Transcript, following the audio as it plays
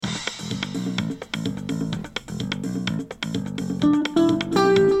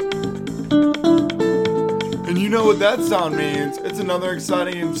know what that sound means. It's another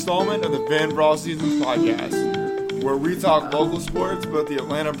exciting installment of the Fan for All Seasons podcast, where we talk local sports, both the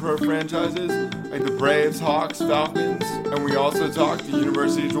Atlanta Pro franchises, like the Braves, Hawks, Falcons, and we also talk the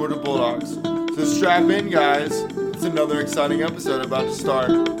University of Georgia Bulldogs. So strap in, guys. It's another exciting episode about to start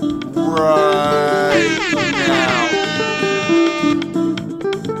right now.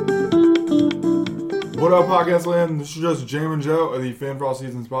 What up, podcast land? This is just Jam and Joe of the Fan for All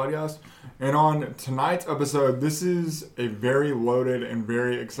Seasons podcast. And on tonight's episode, this is a very loaded and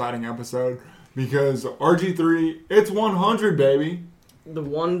very exciting episode because RG3, it's 100, baby. The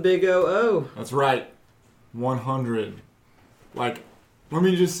one big O. That's right. 100. Like, let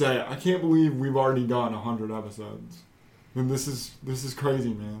me just say, I can't believe we've already done 100 episodes. And this is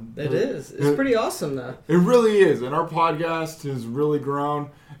crazy, man. It is. It's pretty awesome, though. It really is. And our podcast has really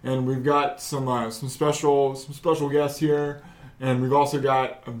grown. And we've got some special guests here. And we've also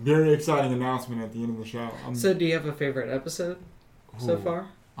got a very exciting announcement at the end of the show. So do you have a favorite episode so far?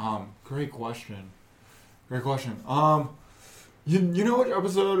 Great question. You know what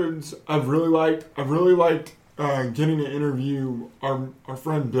episodes I've really liked? I've really liked getting to interview our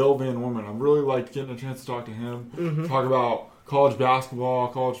friend Bill Van Orman. I've really liked getting a chance to talk to him, talk about college basketball,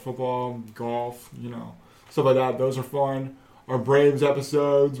 college football, golf, stuff like that. Those are fun. Our Braves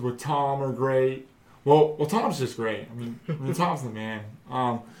episodes with Tom are great. Well, Tom's just great. I mean, Tom's the man.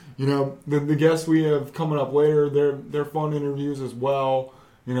 The guests we have coming up later, they're fun interviews as well.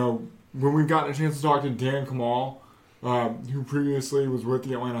 When we've gotten a chance to talk to Dan Kamal, who previously was with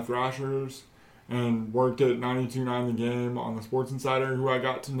the Atlanta Thrashers and worked at 92.9 The Game on the Sports Insider, who I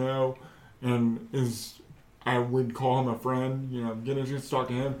got to know and I would call him a friend. Getting a chance to talk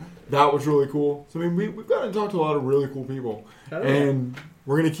to him, that was really cool. So, I mean, we've gotten to talk to a lot of really cool people. And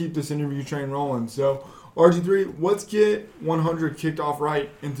we're going to keep this interview train rolling. So, RG3, let's get 100 kicked off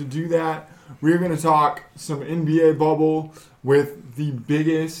right. And to do that, we're going to talk some NBA bubble with the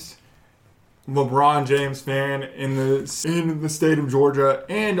biggest LeBron James fan in the state of Georgia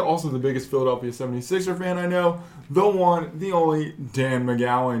and also the biggest Philadelphia 76er fan I know, the one, the only, Dan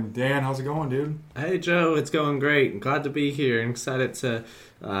McGowan. Dan, how's it going, dude? Hey, Joe. It's going great. I'm glad to be here and excited to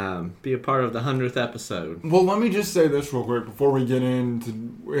be a part of the 100th episode. Well, let me just say this real quick before we get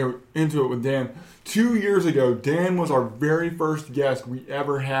into it with Dan. 2 years ago, Dan was our very first guest we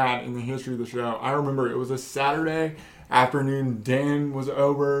ever had in the history of the show. I remember it was a Saturday afternoon. Dan was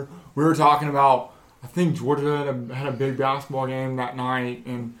over. We were talking about, I think Georgia had a big basketball game that night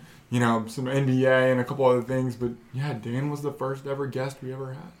and, some NBA and a couple other things. But, yeah, Dan was the first ever guest we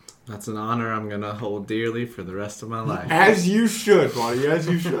ever had. That's an honor I'm going to hold dearly for the rest of my life. As you should, buddy. As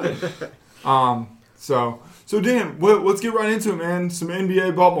you should. So Dan, let's get right into it, man. Some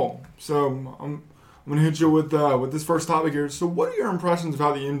NBA bubble. So I'm going to hit you with this first topic here. So what are your impressions of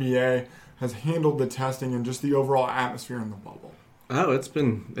how the NBA has handled the testing and just the overall atmosphere in the bubble? Oh, it's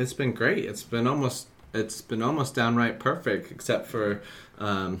been great. It's been almost downright perfect, except for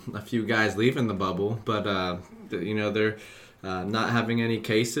a few guys leaving the bubble. But they're not having any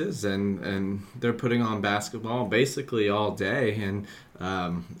cases, and they're putting on basketball basically all day. And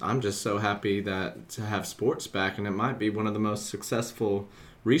I'm just so happy to have sports back, and it might be one of the most successful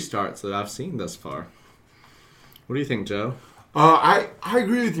restarts that I've seen thus far. What do you think, Joe? I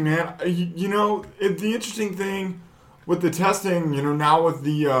agree with you, man. The interesting thing with the testing, now with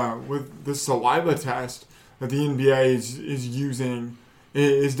the saliva test that the NBA is using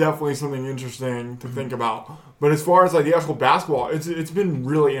is definitely something interesting to think about. But as far as the actual basketball, it's been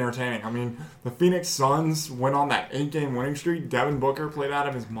really entertaining. I mean, the Phoenix Suns went on that 8-game winning streak. Devin Booker played out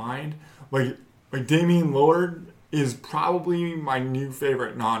of his mind. Like Damian Lillard is probably my new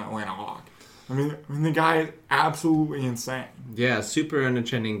favorite non-Atlanta Hawk. I mean, the guy is absolutely insane. Yeah, super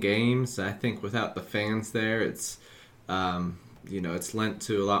entertaining games. I think without the fans there, it's it's lent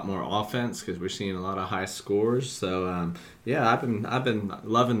to a lot more offense because we're seeing a lot of high scores. So I've been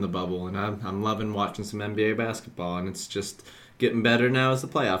loving the bubble, and I'm loving watching some NBA basketball, and it's just getting better now as the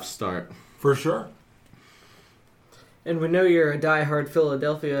playoffs start. For sure. And we know you're a diehard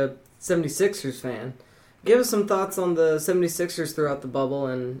Philadelphia 76ers fan. Give us some thoughts on the 76ers throughout the bubble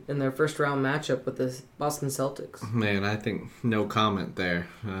and in their first round matchup with the Boston Celtics. Man, I think no comment there.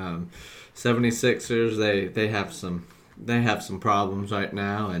 76ers, they have some problems right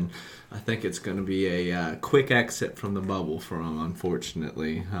now, and I think it's going to be a quick exit from the bubble for them,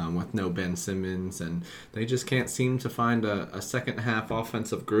 unfortunately, with no Ben Simmons, and they just can't seem to find a second half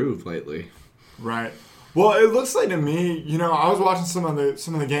offensive groove lately. Right. Well, it looks like to me, I was watching some of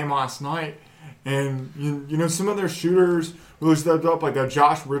the game last night. And, some of their shooters really stepped up, like that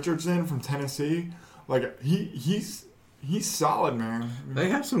Josh Richardson from Tennessee. Like, he's he's solid, man. They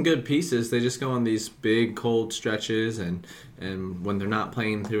have some good pieces. They just go on these big cold stretches, and when they're not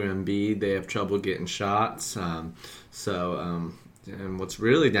playing through Embiid, they have trouble getting shots. And what's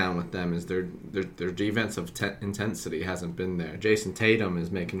really down with them is their defensive intensity hasn't been there. Jason Tatum is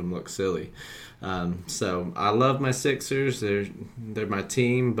making them look silly. So I love my Sixers. They're my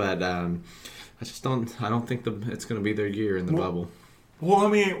team, but I don't think it's going to be their year in the bubble. Well,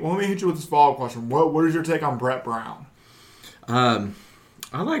 let me hit you with this follow-up question. What is your take on Brett Brown?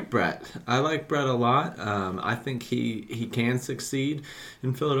 I like Brett. I like Brett a lot. I think he can succeed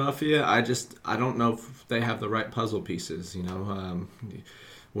in Philadelphia. I don't know if they have the right puzzle pieces.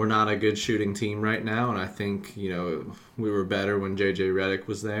 We're not a good shooting team right now, and I think we were better when J.J. Redick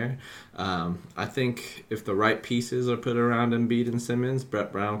was there. I think if the right pieces are put around Embiid and Simmons,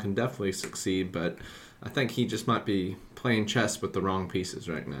 Brett Brown can definitely succeed. But I think he just might be playing chess with the wrong pieces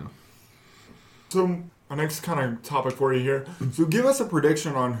right now. So, our next kind of topic for you here. So, give us a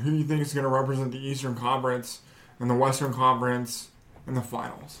prediction on who you think is going to represent the Eastern Conference and the Western Conference in the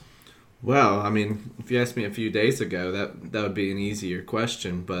finals. Well, I mean, if you asked me a few days ago, that would be an easier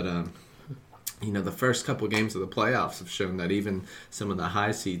question. But, the first couple of games of the playoffs have shown that even some of the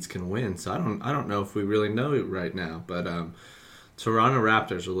high seeds can win. So, I don't know if we really know it right now. But Toronto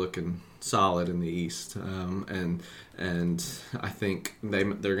Raptors are looking solid in the East, and I think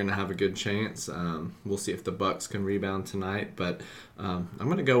they're going to have a good chance. We'll see if the Bucks can rebound tonight, but I'm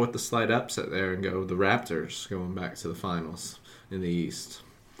going to go with the slight upset there and go the Raptors going back to the finals in the East.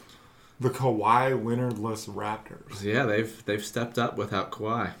 The Kawhi Leonard-less Raptors. Yeah, they've stepped up without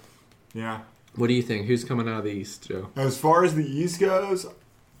Kawhi. Yeah. What do you think? Who's coming out of the East, Joe? As far as the East goes,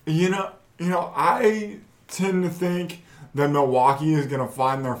 I tend to think that Milwaukee is going to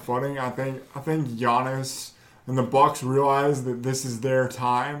find their footing. I think Giannis and the Bucks realize that this is their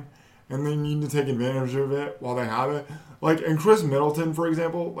time, and they need to take advantage of it while they have it. And Chris Middleton, for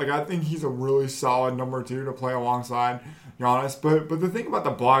example, I think he's a really solid number 2 to play alongside Giannis. But the thing about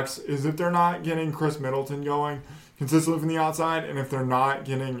the Bucks is if they're not getting Chris Middleton going consistently from the outside, and if they're not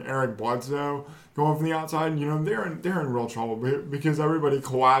getting Eric Bledsoe going from the outside, they're in real trouble because everybody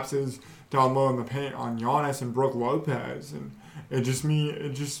collapses down low in the paint on Giannis and Brook Lopez, and it just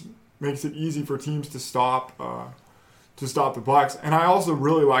makes it easy for teams to stop the Bucks. And I also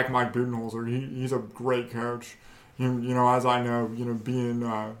really like Mike Budenholzer. He's a great coach. As I know, being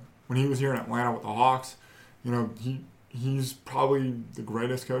when he was here in Atlanta with the Hawks, he's probably the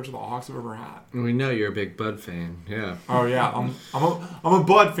greatest coach the Hawks have ever had. We know you're a big Bud fan, yeah. Oh yeah, I'm a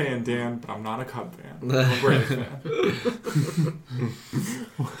Bud fan, Dan, but I'm not a Cub fan. I'm a Braves fan.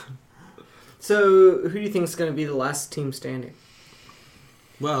 So, who do you think is going to be the last team standing?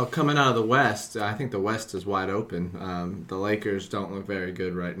 Well, coming out of the West, I think the West is wide open. The Lakers don't look very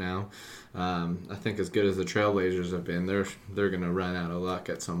good right now. I think as good as the Trailblazers have been, they're going to run out of luck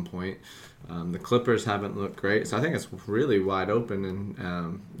at some point. The Clippers haven't looked great, so I think it's really wide open.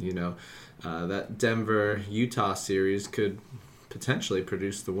 And that Denver-Utah series could potentially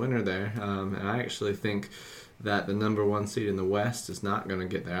produce the winner there. And I actually think that the number 1 seed in the West is not going to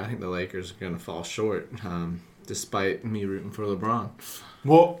get there. I think the Lakers are going to fall short, despite me rooting for LeBron.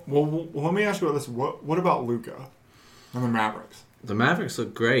 Well, let me ask you about this. What about Luka and the Mavericks? The Mavericks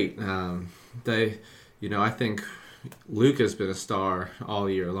look great. I think Luka's been a star all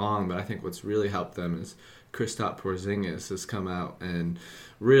year long, but I think what's really helped them is Kristaps Porzingis has come out and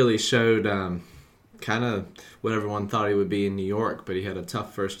really showed kind of what everyone thought he would be in New York, but he had a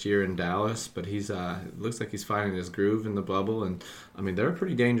tough first year in Dallas, but he's looks like he's finding his groove in the bubble, and I mean they're a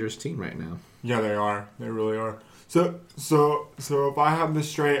pretty dangerous team right now. Yeah, they are. They really are. So if I have this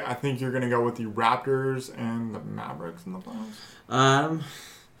straight, I think you're going to go with the Raptors and the Mavericks in the finals. I'm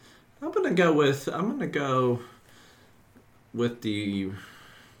gonna go with the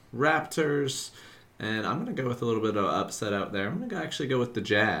Raptors, and I'm gonna go with a little bit of upset out there. I'm gonna actually go with the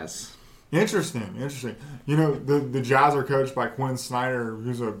Jazz. Interesting. The Jazz are coached by Quinn Snyder,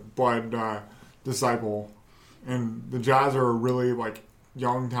 who's a Bud disciple, and the Jazz are a really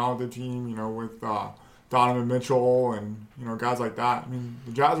young, talented team. With Donovan Mitchell and guys like that. I mean,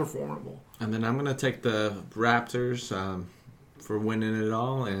 the Jazz are formidable. And then I'm gonna take the Raptors for winning it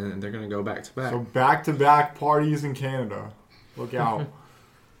all, and they're gonna go back to back. So back-to-back parties in Canada. Look out.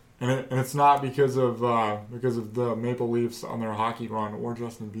 And it's not because of the Maple Leafs on their hockey run or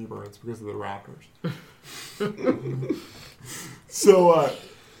Justin Bieber. It's because of the Raptors.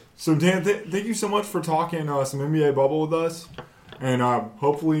 So Dan, thank you so much for talking some NBA bubble with us. And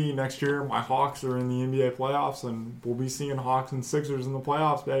hopefully next year my Hawks are in the NBA playoffs, and we'll be seeing Hawks and Sixers in the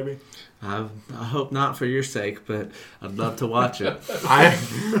playoffs, baby. I hope not for your sake, but I'd love to watch it.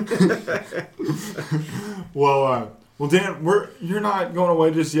 Well, Well, Dan, you're not going away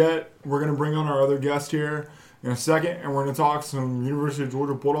just yet. We're going to bring on our other guest here in a second, and we're going to talk some University of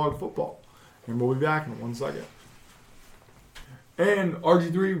Georgia Bulldog football. And we'll be back in 1 second. And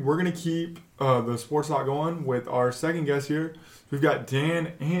RG3, we're going to keep the sports talk going with our second guest here. We've got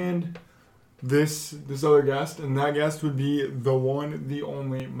Dan and this other guest, and that guest would be the one, the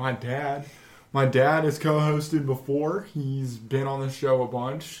only, my dad. My dad has co-hosted before. He's been on the show a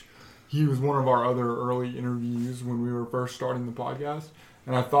bunch. He was one of our other early interviews when we were first starting the podcast.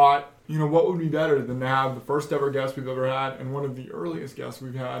 And I thought, what would be better than to have the first ever guest we've ever had and one of the earliest guests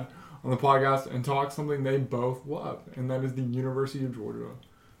we've had on the podcast and talk something they both love, and that is the University of Georgia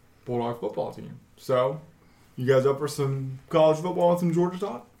Bulldog football team. So, you guys up for some college football and some Georgia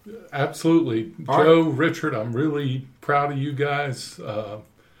talk? Absolutely. All Joe, right. Richard, I'm really proud of you guys.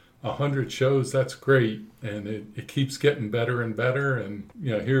 100 shows, that's great. And it keeps getting better and better. And,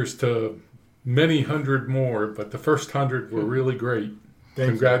 here's to many hundred more. But the first 100 were really great.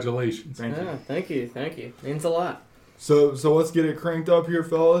 Congratulations. Thank you. Thank you. Thank you. Means a lot. So let's get it cranked up here,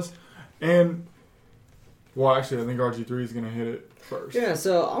 fellas. And, well, actually, I think RG3 is going to hit it first. Yeah,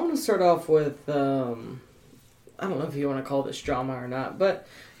 so I want to start off with, I don't know if you want to call this drama or not, but,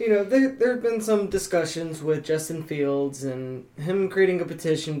 there have been some discussions with Justin Fields and him creating a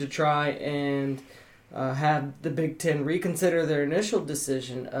petition to try and have the Big Ten reconsider their initial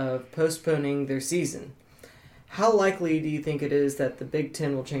decision of postponing their season. How likely do you think it is that the Big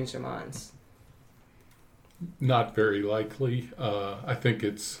Ten will change their minds? Not very likely. I think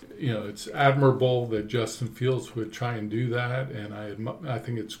it's admirable that Justin Fields would try and do that, and I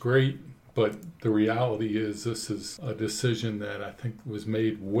think it's great. But the reality is this is a decision that I think was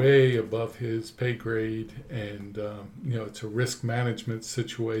made way above his pay grade, and it's a risk management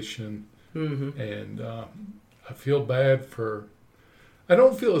situation. Mm-hmm. And I feel bad for. I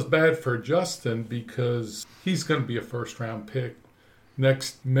don't feel as bad for Justin because he's going to be a first-round pick.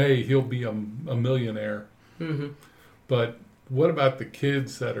 Next May, he'll be a millionaire. Mm-hmm. But what about the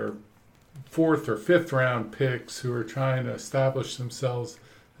kids that are 4th or 5th round picks who are trying to establish themselves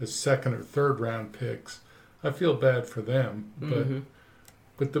as 2nd or 3rd round picks? I feel bad for them. Mm-hmm.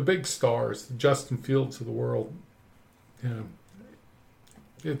 But the big stars, the Justin Fields of the world,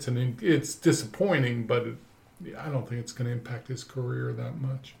 it's disappointing, but I don't think it's going to impact his career that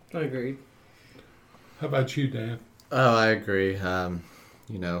much. I agree. How about you, Dan? Oh, I agree.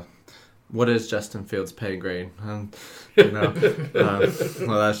 What is Justin Fields' pay grade? Well,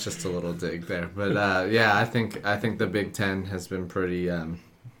 that's just a little dig there. But I think the Big Ten has been pretty,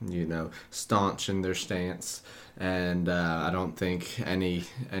 staunch in their stance, and I don't think any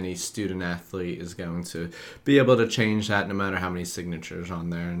student athlete is going to be able to change that, no matter how many signatures on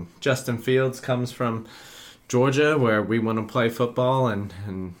there. And Justin Fields comes from Georgia, where we want to play football,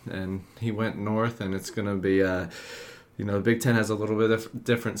 and he went north, and it's going to be the Big Ten has a little bit of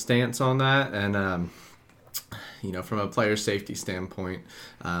different stance on that, and from a player safety standpoint,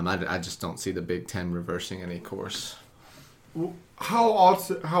 I just don't see the Big Ten reversing any course. How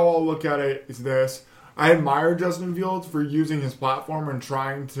I'll look at it is this: I admire Justin Fields for using his platform and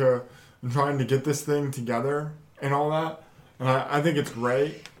trying to get this thing together and all that. And I think it's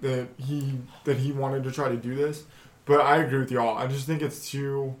great that he wanted to try to do this. But I agree with y'all. I just think it's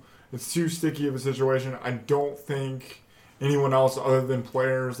too sticky of a situation. I don't think anyone else other than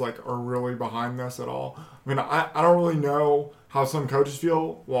players are really behind this at all. I mean, I don't really know how some coaches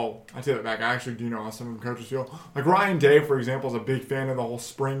feel. Well, I take that back. I actually do know how some coaches feel. Like Ryan Day, for example, is a big fan of the whole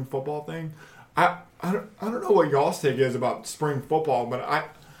spring football thing. I don't know what y'all's take is about spring football, but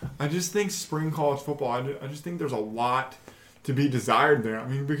I just think spring college football, I just think there's a lot to be desired there. I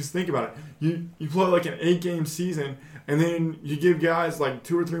mean, because think about it. You play an 8-game season, and then you give guys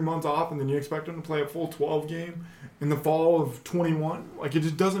 2 or 3 months off, and then you expect them to play a full 12 game in the fall of 21. It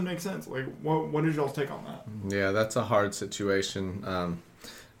just doesn't make sense. What is y'all's take on that? Yeah, that's a hard situation.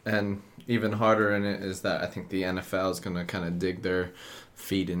 And even harder in it is that I think the NFL is going to kind of dig their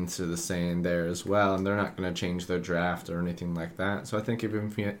feet into the sand there as well, and they're not going to change their draft or anything like that. So I think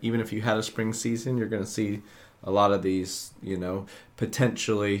even if you had a spring season, you're going to see a lot of these,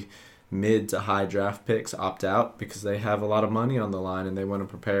 potentially mid to high draft picks opt out because they have a lot of money on the line and they want to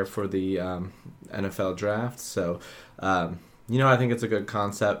prepare for the NFL draft. So, I think it's a good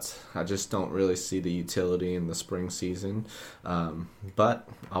concept. I just don't really see the utility in the spring season. But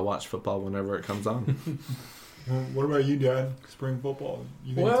I'll watch football whenever it comes on. What about you, Dad? Spring football,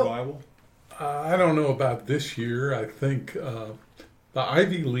 you think it's viable? I don't know about this year. I think the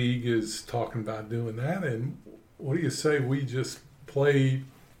Ivy League is talking about doing that. And what do you say we just play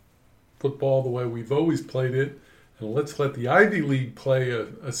football the way we've always played it, and let's let the Ivy League play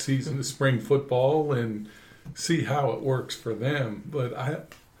a season of spring football, and see how it works for them. But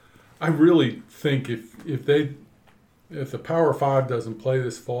I really think if the Power Five doesn't play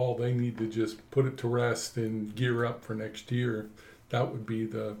this fall, they need to just put it to rest and gear up for next year. That would be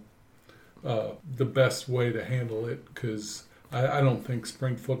the best way to handle it, because I don't think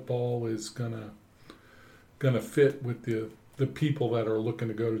spring football is gonna fit with the people that are looking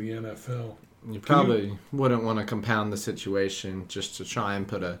to go to the NFL. You probably wouldn't want to compound the situation just to try and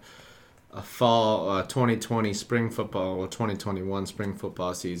put a fall 2020 spring football or 2021 spring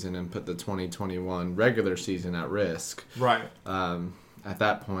football season and put the 2021 regular season at risk. Right. At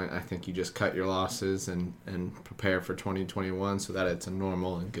that point, I think you just cut your losses and prepare for 2021 so that it's a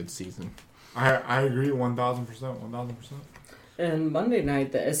normal and good season. I agree 1,000%. 1,000%. And Monday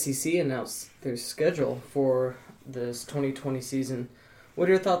night, the SEC announced their schedule for this 2020 season. What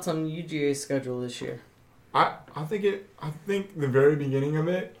are your thoughts on UGA's schedule this year? I think the very beginning of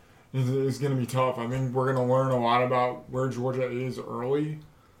it is going to be tough. I think we're going to learn a lot about where Georgia is early.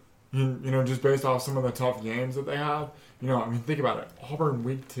 You know, just based off some of the tough games that they have. You know, I mean, think about it. Auburn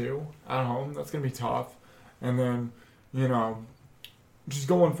week 2 at home, that's going to be tough. And then, you know, just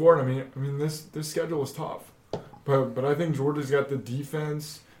going forward, I mean, this schedule is tough. But I think Georgia's got the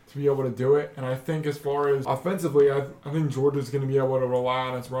defense to be able to do it. And I think as far as offensively, I think Georgia's going to be able to rely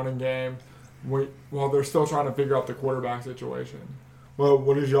on its running game while they're still trying to figure out the quarterback situation. Well,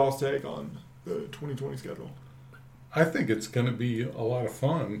 what is y'all's take on the 2020 schedule? I think it's going to be a lot of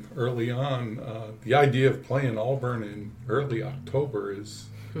fun early on. The idea of playing Auburn in early October is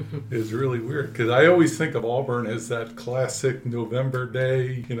really weird, because I always think of Auburn as that classic November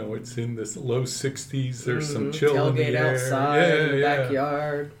day. You know, it's in this low 60s. There's some chill in the air. Tailgate outside in the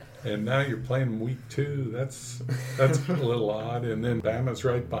backyard. And now you're playing week 2. That's a little odd. And then Bama's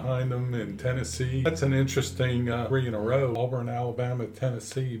right behind them in Tennessee. That's an interesting 3 in a row: Auburn, Alabama,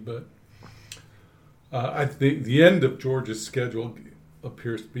 Tennessee. But I think the end of Georgia's schedule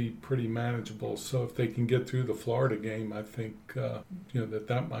appears to be pretty manageable. So if they can get through the Florida game, I think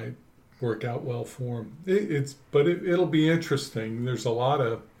that might work out well for them. It'll be interesting. There's a lot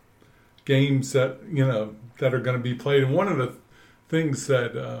of games that are going to be played, and one of the things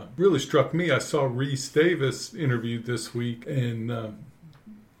that really struck me, I saw Reese Davis interviewed this week, and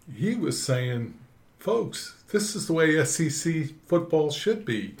he was saying, folks, this is the way SEC football should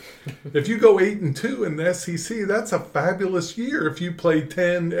be. If you go 8-2 in the SEC, that's a fabulous year if you play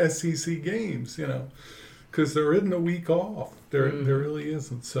 10 SEC games, because there isn't a week off. There really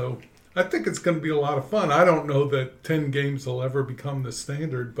isn't. So I think it's going to be a lot of fun. I don't know that 10 games will ever become the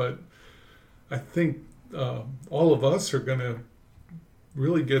standard, but I think all of us are going to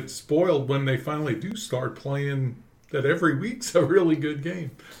really get spoiled when they finally do start playing that every week's a really good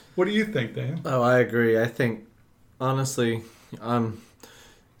game. What do you think, Dan? Oh, I agree. I think, honestly, I'm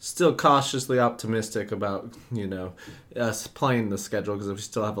still cautiously optimistic about, us playing the schedule, because we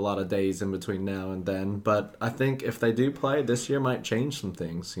still have a lot of days in between now and then. But I think if they do play, this year might change some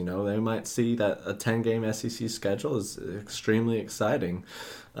things. They might see that a 10-game SEC schedule is extremely exciting.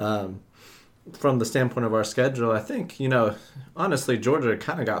 From the standpoint of our schedule, I think, honestly, Georgia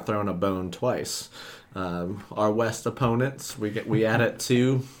kind of got thrown a bone twice. Our West opponents, we added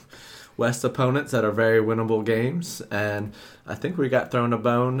 2 West opponents that are very winnable games, and I think we got thrown a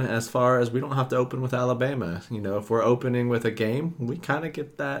bone as far as we don't have to open with Alabama. If we're opening with a game, we kind of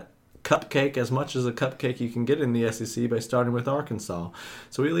get that cupcake, as much as a cupcake you can get in the SEC, by starting with Arkansas.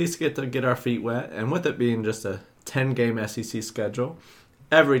 So we at least get to get our feet wet, and with it being just a 10-game SEC schedule,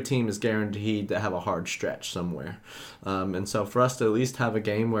 every team is guaranteed to have a hard stretch somewhere. And so for us to at least have a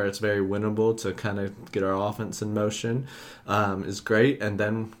game where it's very winnable to kind of get our offense in motion is great. And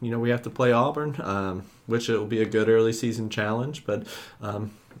then, we have to play Auburn, which it will be a good early season challenge. But,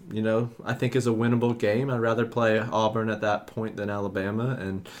 I think is a winnable game. I'd rather play Auburn at that point than Alabama.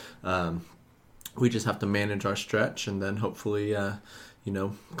 And we just have to manage our stretch and then hopefully,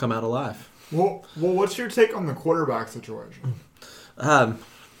 come out alive. Well, what's your take on the quarterback situation? I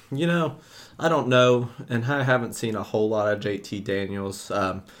don't know, and I haven't seen a whole lot of JT Daniels.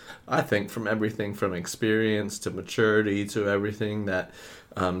 I think from everything from experience to maturity to everything that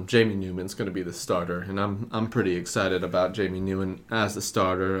Jamie Newman's going to be the starter, and I'm pretty excited about Jamie Newman as the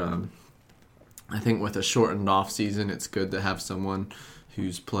starter. I think with a shortened off season, it's good to have someone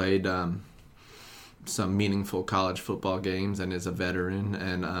who's played some meaningful college football games and is a veteran,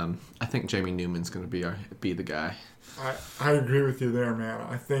 and I think Jamie Newman's going to be the guy. I agree with you there, man.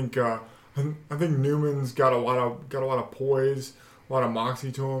 I think Newman's got a lot of poise, a lot of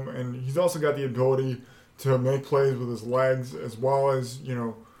moxie to him, and he's also got the ability to make plays with his legs, as well as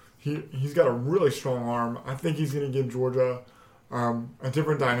he's got a really strong arm. I think he's going to give Georgia a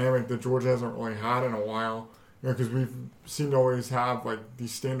different dynamic that Georgia hasn't really had in a while. Because we've seemed to always have like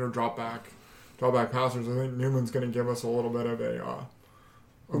these standard drop back passers. I think Newman's going to give us a little bit of a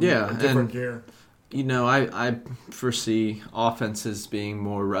different gear. I foresee offenses being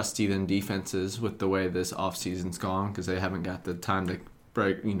more rusty than defenses with the way this offseason's gone because they haven't got the time to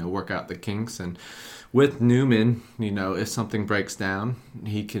work out the kinks. And with Newman, if something breaks down,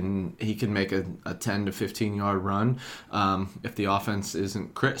 he can make a 10 to 15 yard run if the offense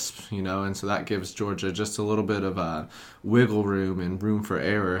isn't crisp, and so that gives Georgia just a little bit of wiggle room and room for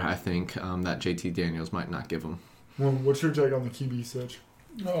error, I think, that JT Daniels might not give them. Well, what's your take on the QB switch?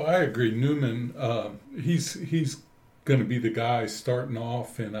 Oh, I agree. Newman, he's going to be the guy starting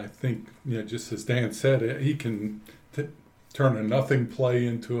off, and I think, just as Dan said, he can turn a nothing play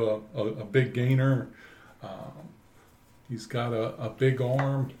into a big gainer. He's got a big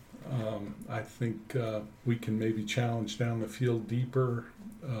arm. I think we can maybe challenge down the field deeper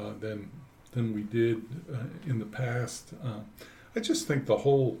than we did in the past. I just think the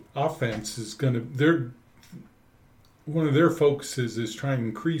whole offense is going to. One of their focuses is trying to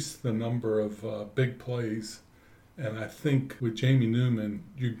increase the number of big plays, and I think with Jamie Newman,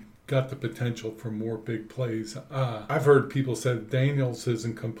 you got the potential for more big plays. I've heard people say Daniels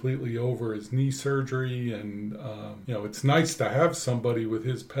isn't completely over his knee surgery, and it's nice to have somebody with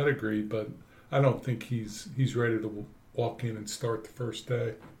his pedigree, but I don't think he's ready to walk in and start the first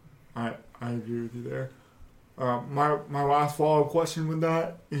day. I agree with you there. My last follow-up question with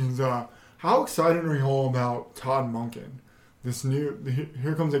that is how excited are you all about Todd Monken?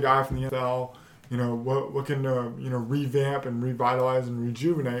 Here comes a guy from the NFL. What can revamp and revitalize and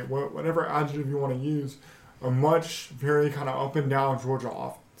rejuvenate, whatever adjective you want to use, a very kind of up and down Georgia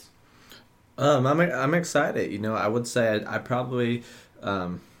offense. I'm excited. I would say I probably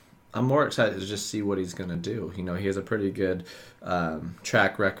I'm more excited to just see what he's going to do. He has a pretty good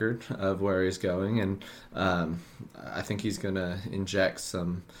track record of where he's going, and I think he's going to inject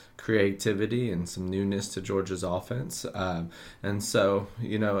some creativity and some newness to Georgia's offense. And so,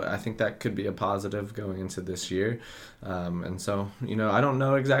 I think that could be a positive going into this year. And so, I don't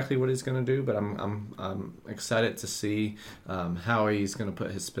know exactly what he's going to do, but I'm excited to see how he's going to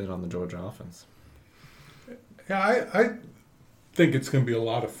put his spin on the Georgia offense. Yeah, I think it's going to be a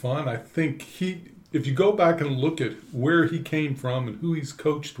lot of fun. I think if you go back and look at where he came from and who he's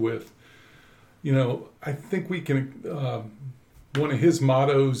coached with, I think we can. One of his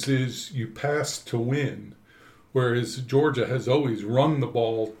mottos is "you pass to win," whereas Georgia has always run the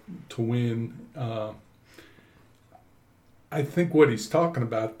ball to win. I think what he's talking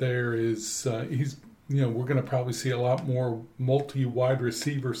about there is we're going to probably see a lot more multi-wide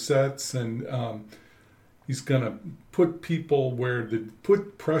receiver sets, and he's going to put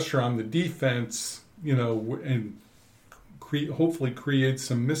put pressure on the defense, and hopefully create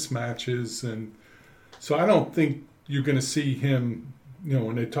some mismatches. And so I don't think you're going to see him,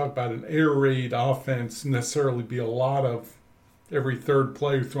 when they talk about an air raid offense, necessarily be a lot of every third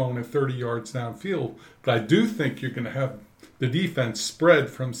play throwing it 30 yards downfield. But I do think you're going to have the defense spread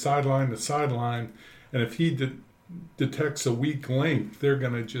from sideline to sideline. And if he detects a weak link, they're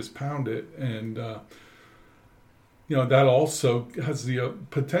going to just pound it. And, that also has the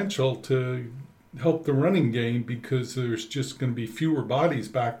potential to help the running game because there's just going to be fewer bodies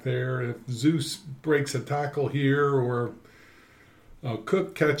back there. If Zeus breaks a tackle here or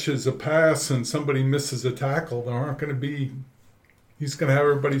Cook catches a pass and somebody misses a tackle, there aren't going to be – he's going to have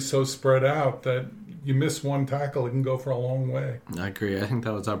everybody so spread out that you miss one tackle, it can go for a long way. I agree. I think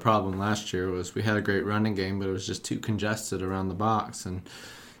that was our problem last year was we had a great running game, but it was just too congested around the box. And,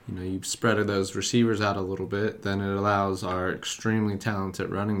 you spread those receivers out a little bit, then it allows our extremely talented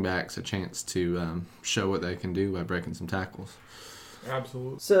running backs a chance to show what they can do by breaking some tackles.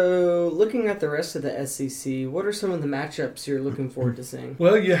 Absolutely. So, looking at the rest of the SEC, what are some of the matchups you're looking forward to seeing?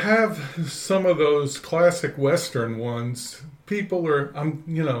 Well, you have some of those classic Western ones. People are,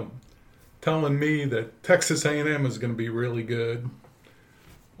 telling me that Texas A&M is going to be really good.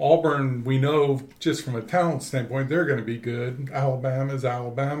 Auburn, we know just from a talent standpoint, they're going to be good. Alabama's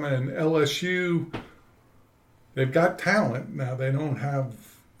Alabama, and LSU, they've got talent. Now, they don't have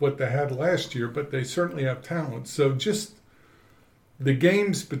what they had last year, but they certainly have talent. So just the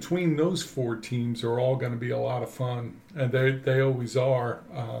games between those four teams are all going to be a lot of fun, and they always are.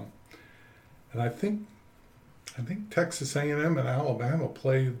 And I think Texas A&M and Alabama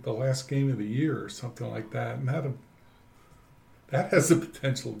play the last game of the year or something like that, and that has the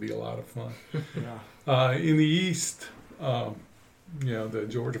potential to be a lot of fun. Yeah. In the East, the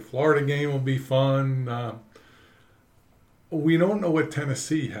Georgia-Florida game will be fun. We don't know what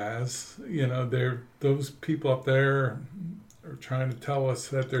Tennessee has. Those people up there, are trying to tell us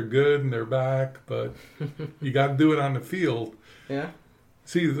that they're good and they're back, but you got to do it on the field. Yeah.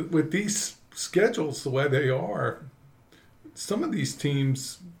 See, with these schedules the way they are, some of these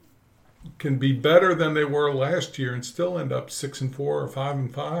teams can be better than they were last year and still end up 6-4 or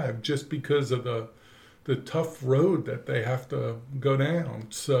 5-5 just because of the tough road that they have to go down.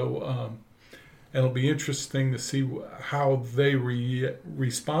 So it'll be interesting to see how they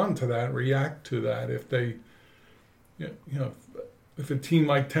respond to that, react to that. If they, if a team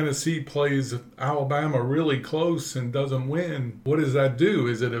like Tennessee plays Alabama really close and doesn't win, what does that do?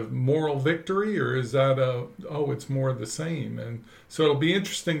 Is it a moral victory, or is that it's more of the same? And so it'll be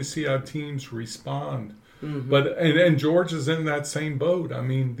interesting to see how teams respond. Mm-hmm. But and Georgia's in that same boat. I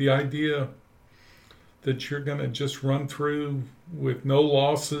mean, the idea that you're going to just run through with no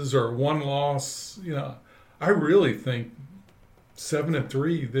losses or one loss, I really think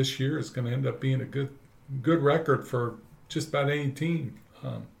 7-3 this year is going to end up being a good record for just about any team.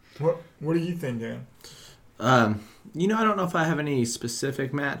 What do you think, Dan? I don't know if I have any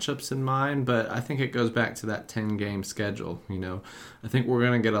specific matchups in mind, but I think it goes back to that 10-game schedule. I think we're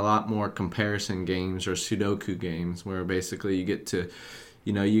going to get a lot more comparison games or Sudoku games where basically you get to,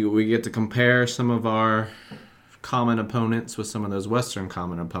 we get to compare some of our common opponents with some of those Western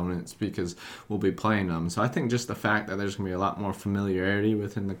common opponents because we'll be playing them. So I think just the fact that there's going to be a lot more familiarity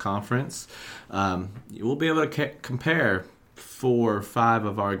within the conference, we'll be able to compare 4 or 5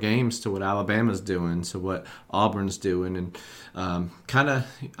 of our games to what Alabama's doing, to what Auburn's doing, and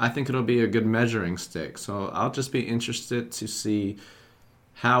I think it'll be a good measuring stick. So I'll just be interested to see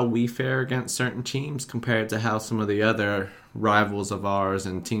how we fare against certain teams compared to how some of the other rivals of ours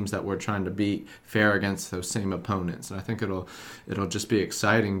and teams that we're trying to beat fare against those same opponents. And I think it'll just be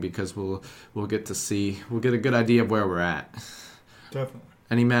exciting because we'll get a good idea of where we're at. Definitely.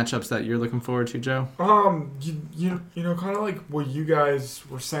 Any matchups that you're looking forward to, Joe? Kind of like what you guys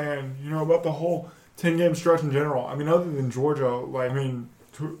were saying, about the whole 10-game stretch in general. I mean, other than Georgia,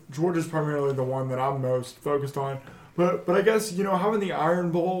 Georgia's primarily the one that I'm most focused on. But I guess, having the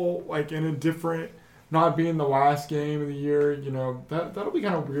Iron Bowl, in a different, not being the last game of the year, that'll be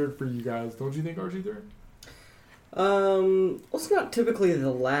kind of weird for you guys. Don't you think, RG3? It's not typically the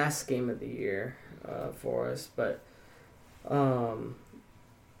last game of the year for us, but... one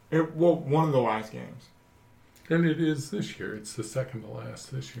of the last games. And it is this year. It's the second to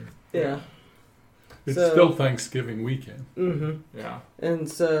last this year. Yeah. It's still Thanksgiving weekend. Mm-hmm. Yeah. And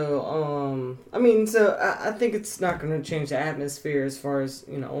so, I think it's not going to change the atmosphere as far as,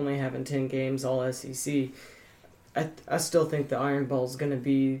 only having 10 games, all SEC. I still think the Iron Bowl is going to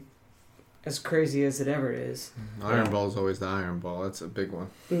be as crazy as it ever is. Iron Bowl is always the Iron Bowl. That's a big one.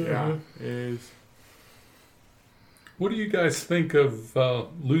 Mm-hmm. Yeah, it is. What do you guys think of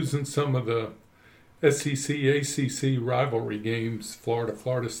losing some of the SEC, ACC rivalry games?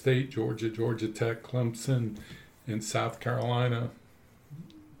 Florida State, Georgia Tech, Clemson, and South Carolina.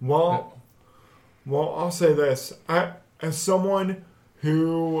 Well, I'll say this. As someone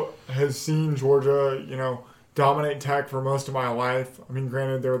who has seen Georgia, dominate Tech for most of my life. I mean,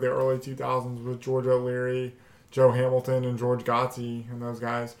 granted, they were the early 2000s with Georgia O'Leary, Joe Hamilton, and George Gotze and those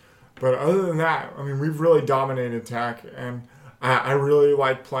guys. But other than that, I mean, we've really dominated Tech, and I really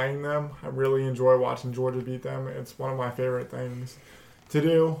like playing them. I really enjoy watching Georgia beat them. It's one of my favorite things to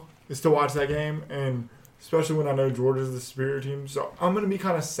do is to watch that game, and especially when I know Georgia's the superior team. So I'm going to be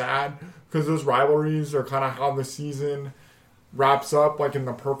kind of sad because those rivalries are kind of how the season wraps up, in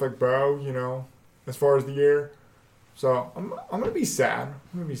the perfect bow, as far as the year. So I'm going to be sad.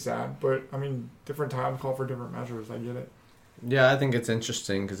 But, I mean, different times call for different measures. I get it. Yeah, I think it's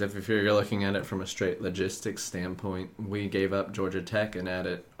interesting because if you're looking at it from a straight logistics standpoint, we gave up Georgia Tech and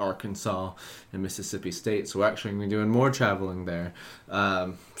added Arkansas and Mississippi State, so we're actually going to be doing more traveling there.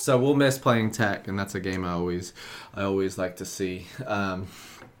 So we'll miss playing Tech, and that's a game I always like to see.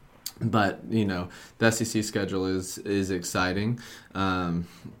 But, the SEC schedule is exciting.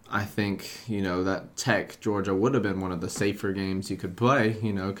 I think, that Tech, Georgia would have been one of the safer games you could play,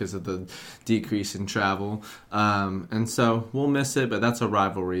 because of the decrease in travel. And so we'll miss it, but that's a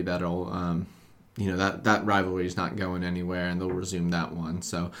rivalry that'll, that rivalry is not going anywhere, and they'll resume that one.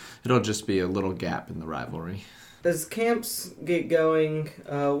 So it'll just be a little gap in the rivalry. As camps get going,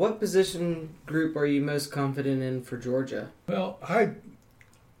 what position group are you most confident in for Georgia? Well,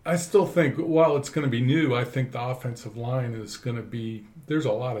 I still think, while it's going to be new, I think the offensive line is going to be, there's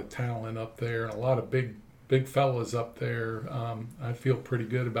a lot of talent up there and a lot of big fellas up there. I feel pretty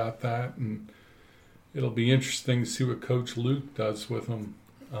good about that, and it'll be interesting to see what Coach Luke does with them.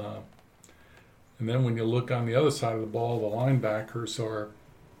 And then when you look on the other side of the ball, the linebackers are,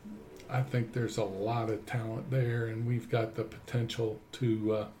 I think there's a lot of talent there, and we've got the potential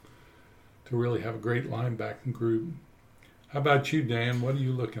to really have a great linebacking group. How about you, Dan? What are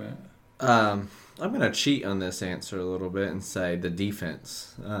you looking at? I'm going to cheat on this answer a little bit and say the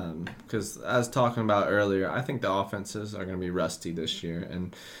defense. Because as I was talking about earlier, I think the offenses are going to be rusty this year.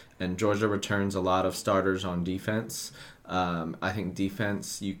 And Georgia returns a lot of starters on defense. I think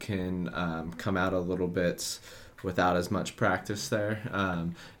defense, you can come out a little bit without as much practice there.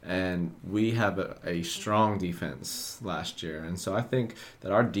 And we have a strong defense last year. And so I think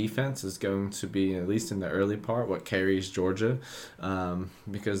that our defense is going to be, at least in the early part, what carries Georgia,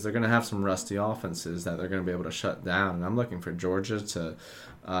 because they're going to have some rusty offenses that they're going to be able to shut down. And I'm looking for Georgia to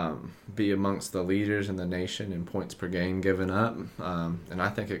be amongst the leaders in the nation in points per game given up. And I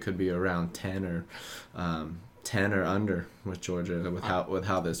think it could be around 10 or 10 or under with Georgia with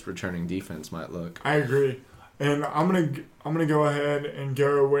how this returning defense might look. I agree. And I'm gonna go ahead and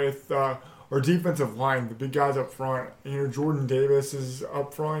go with our defensive line, the big guys up front. Jordan Davis is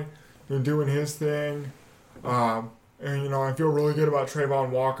up front, doing his thing, and I feel really good about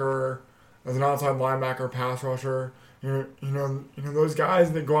Trayvon Walker as an outside linebacker, pass rusher. Those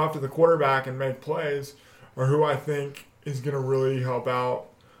guys that go after the quarterback and make plays are who I think is gonna really help out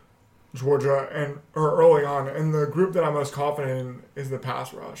Georgia early on. And the group that I'm most confident in is the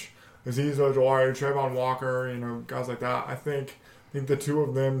pass rush. Azeez Ojulari, Trayvon Walker, guys like that. I think the two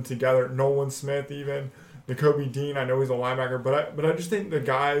of them together, Nolan Smith even, Nakobe Dean, I know he's a linebacker, but I just think the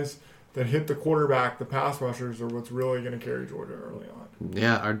guys that hit the quarterback, the pass rushers, are what's really going to carry Georgia early on.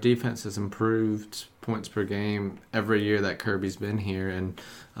 Yeah, our defense has improved points per game every year that Kirby's been here, and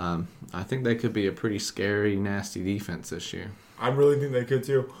I think they could be a pretty scary, nasty defense this year. I really think they could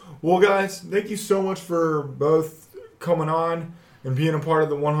too. Well, guys, thank you so much for both coming on and being a part of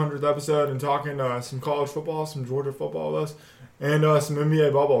the 100th episode and talking some college football, some Georgia football with us, and some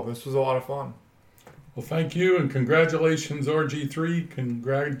NBA bubble. This was a lot of fun. Well, thank you, and congratulations, RG3.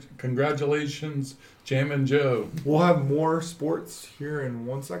 Congratulations, Jam and Joe. We'll have more sports here in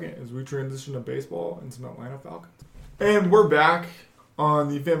 1 second as we transition to baseball and some Atlanta Falcons. And we're back on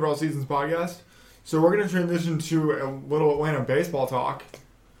the Fan for All Seasons podcast. So we're going to transition to a little Atlanta baseball talk,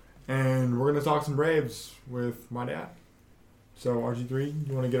 and we're going to talk some Braves with my dad. So, RG3,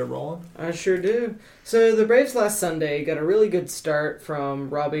 you want to get it rolling? I sure do. So, the Braves last Sunday got a really good start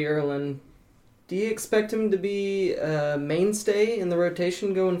from Robbie Erlin. Do you expect him to be a mainstay in the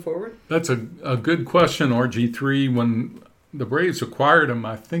rotation going forward? That's a good question, RG3. When the Braves acquired him,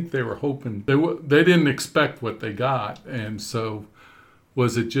 I think they were hoping they didn't expect what they got. And so,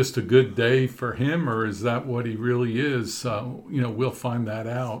 was it just a good day for him, or is that what he really is? We'll find that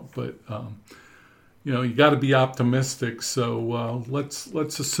out. But you got to be optimistic. So let's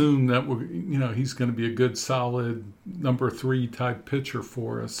assume that he's going to be a good, solid number 3 type pitcher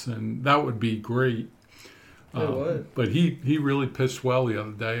for us, and that would be great. It would. But he really pitched well the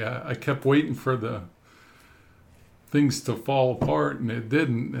other day. I kept waiting for the things to fall apart, and it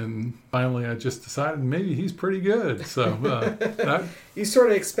didn't. And finally, I just decided maybe he's pretty good. So you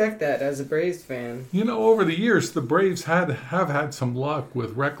sort of expect that as a Braves fan. Over the years, the Braves have had some luck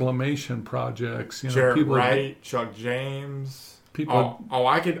with reclamation projects. Jarrett Wright, Chuck James. People.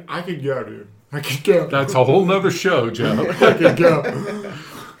 I could go, dude. I could go. That's a whole nother show, Joe. I could go.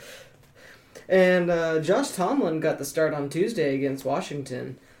 And Josh Tomlin got the start on Tuesday against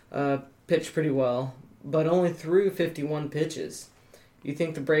Washington. Pitched pretty well, but only threw 51 pitches. You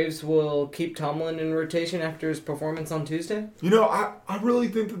think the Braves will keep Tomlin in rotation after his performance on Tuesday? I really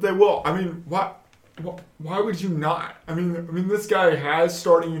think that they will. I mean, why would you not? I mean, this guy has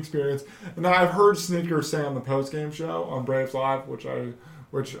starting experience, and I've heard Snicker say on the postgame show on Braves Live, which I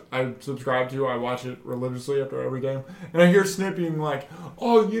subscribe to. I watch it religiously after every game, and I hear Snit being like,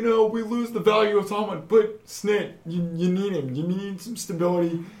 "Oh, we lose the value of Tomlin, but Snit, you need him. You need some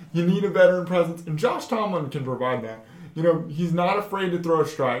stability. You need a veteran presence, and Josh Tomlin can provide that. He's not afraid to throw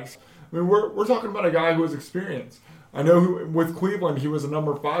strikes. I mean, we're talking about a guy who has experience. I know with Cleveland he was a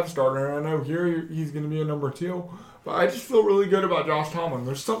number 5 starter, and I know here he's going to be a number 2. But I just feel really good about Josh Tomlin.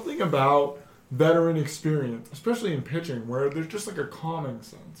 There's something about veteran experience, especially in pitching, where there's just like a calming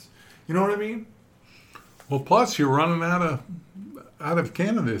sense. You know what I mean? Well, plus you're running out of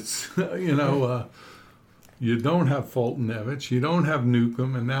candidates. You don't have Fulton Evans, you don't have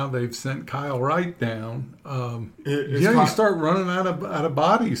Newcomb, and now they've sent Kyle Wright down. You start running out of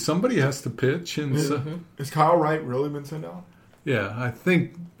bodies. Somebody has to pitch, and has Kyle Wright really been sent out? Yeah, I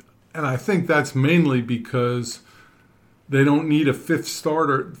think that's mainly because they don't need a fifth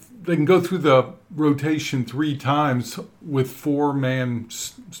starter. They can go through the rotation 3 times with 4-man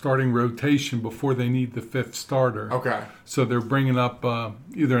starting rotation before they need the fifth starter. Okay. So they're bringing up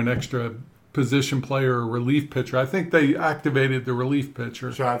either an extra position player or relief pitcher. I think they activated the relief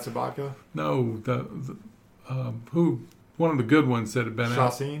pitcher. Chad Sabatka? No, who? One of the good ones that have been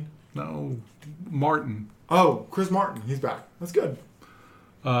out. Chassin? No, Martin. Oh, Chris Martin. He's back. That's good.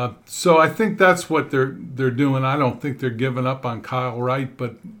 So I think that's what they're doing. I don't think they're giving up on Kyle Wright,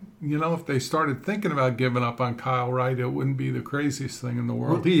 but if they started thinking about giving up on Kyle Wright, it wouldn't be the craziest thing in the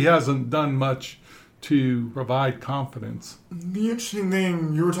world. He hasn't done much to provide confidence. The interesting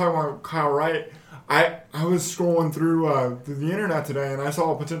thing, you were talking about Kyle Wright. I was scrolling through the internet today, and I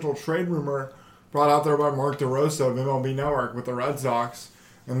saw a potential trade rumor brought out there by Mark DeRosa of MLB Network with the Red Sox.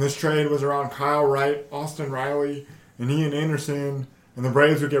 And this trade was around Kyle Wright, Austin Riley, and Ian Anderson. And the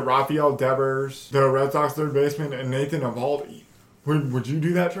Braves would get Rafael Devers, the Red Sox third baseman, and Nathan Eovaldi. Would you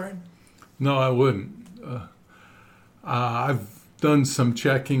do that trade? No, I wouldn't. I've done some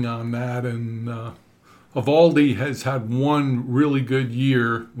checking on that, and Eovaldi has had one really good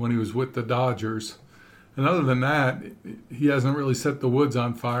year when he was with the Dodgers. And other than that, he hasn't really set the woods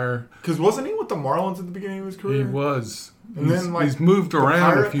on fire. Because wasn't he with the Marlins at the beginning of his career? He was. And then, he's moved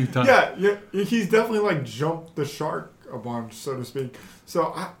around a few times. Yeah, he's definitely jumped the shark a bunch, so to speak.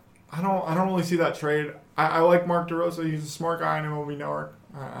 So I don't really see that trade. I like Mark DeRosa. He's a smart guy in MLB Network.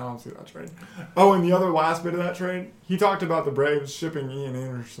 I don't see that trade. Oh, and the other last bit of that trade, he talked about the Braves shipping Ian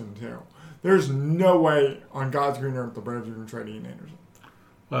Anderson too. There's no way on God's green earth the Braves are going to trade Ian Anderson.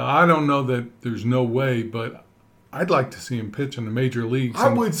 Well, I don't know that there's no way, but I'd like to see him pitch in the major leagues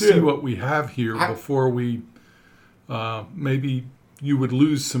and see what we have here before we maybe you would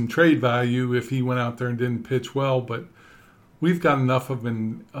lose some trade value if he went out there and didn't pitch well, but we've got enough of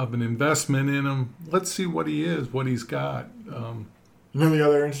an investment in him. Let's see what he is, what he's got. The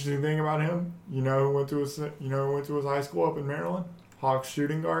other interesting thing about him, who went to his high school up in Maryland? Hawks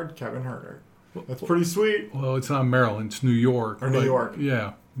shooting guard Kevin Herter. That's pretty sweet. Well, it's not Maryland, it's New York. New York.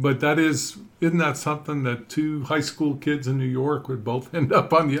 Yeah. But isn't that something that 2 high school kids in New York would both end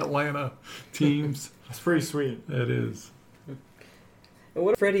up on the Atlanta teams? That's pretty sweet. It is. And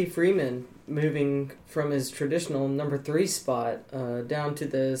what Freddie Freeman moving from his traditional number 3 spot down to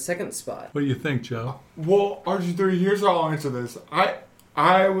the 2nd spot? What do you think, Joe? Well, RG3, here's how I'll answer this.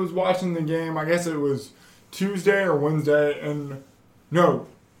 I was watching the game, I guess it was Tuesday or Wednesday, and no,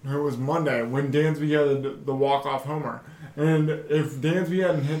 it was Monday when Dansby had the walk-off homer. And if Dansby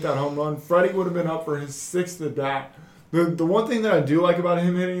hadn't hit that home run, Freddie would have been up for his 6th at bat. The one thing that I do like about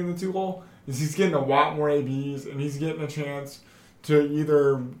him hitting in the 2-hole is he's getting a lot more ABs, and he's getting a chance to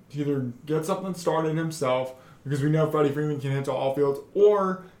either get something started himself, because we know Freddie Freeman can hit to all fields,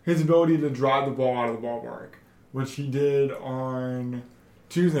 or his ability to drive the ball out of the ballpark, which he did on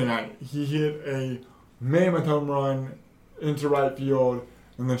Tuesday night. He hit a mammoth home run into right field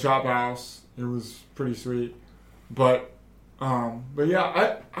in the chop house. It was pretty sweet. But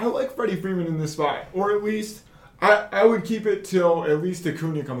yeah, I like Freddie Freeman in this spot, or at least I would keep it till at least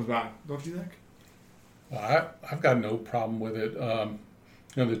Acuna comes back. Don't you think? I've got no problem with it.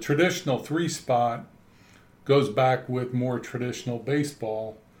 The traditional 3 spot goes back with more traditional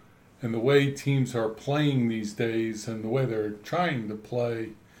baseball, and the way teams are playing these days and the way they're trying to play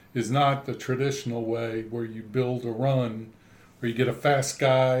is not the traditional way where you build a run, where you get a fast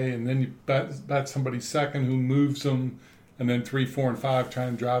guy and then you bat somebody second who moves them, and then 3, 4, and 5 try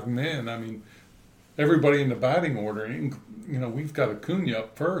and drive them in. I mean, everybody in the batting order, we've got Acuna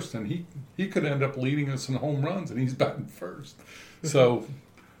up first, and he could end up leading us in home runs, and he's batting first. So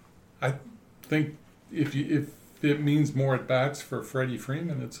I think if it means more at bats for Freddie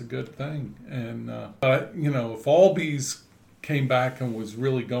Freeman, it's a good thing. And if Albies came back and was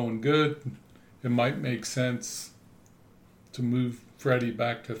really going good, it might make sense to move Freddie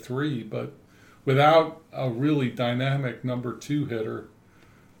back to 3. But without a really dynamic number 2 hitter,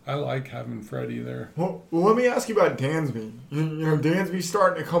 I like having Freddie there. Well, let me ask you about Dansby. Dansby's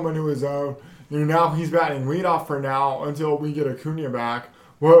starting to come into his own. Now he's batting leadoff for now until we get Acuna back.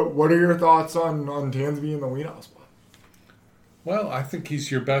 What are your thoughts on Dansby in the leadoff spot? Well, I think he's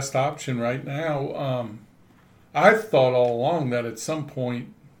your best option right now. I've thought all along that at some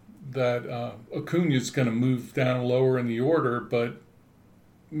point that Acuna's going to move down lower in the order, but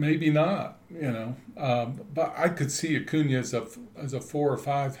maybe not. But I could see Acuna as a 4 or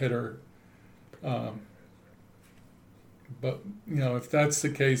 5 hitter. But if that's the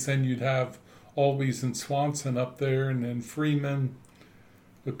case, then you'd have Albies and Swanson up there, and then Freeman,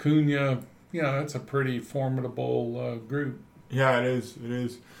 Acuna. That's a pretty formidable group. Yeah, it is. It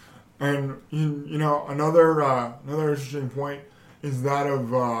is. And you know, another interesting point is that of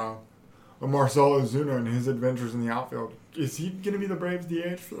Marcell Ozuna and his adventures in the outfield. Is he going to be the Braves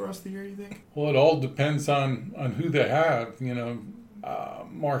DH for the rest of the year, you think? Well, it all depends on who they have. You know,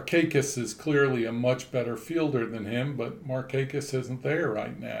 Markakis is clearly a much better fielder than him, but Markakis isn't there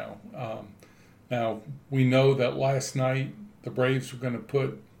right now. Now, we know that last night the Braves were going to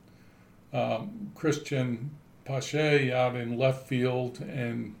put Christian Pache out in left field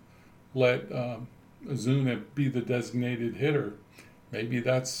and let Ozuna be the designated hitter. Maybe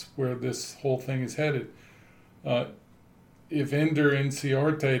that's where this whole thing is headed. If Ender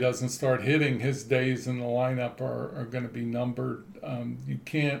Inciarte doesn't start hitting, his days in the lineup are going to be numbered. You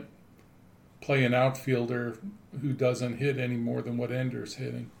can't play an outfielder who doesn't hit any more than what Ender's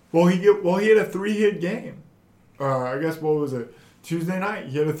hitting. Well, he had a 3-hit game. I guess, what was it? Tuesday night,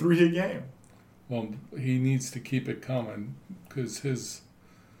 he had a 3-hit game. Well, he needs to keep it coming because his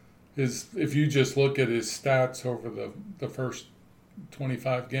if you just look at his stats over the first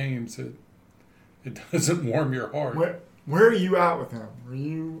 25 games, it doesn't warm your heart. Where are you at with him? Are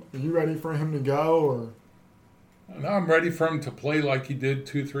you ready for him to go, or? And I'm ready for him to play like he did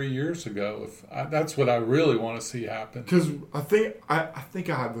 2-3 years ago. That's what I really want to see happen. Because I think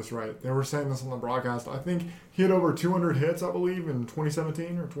I had this right. They were saying this on the broadcast. I think he had over 200 hits, I believe, in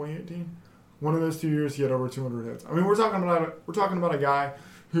 2017 or 2018. One of those 2 years, he had over 200 hits. I mean, we're talking about a guy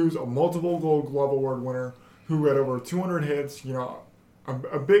who's a multiple Gold Glove Award winner, who had over 200 hits. You know,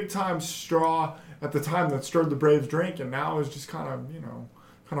 a big time straw at the time that stirred the Braves' drink, and now is just kind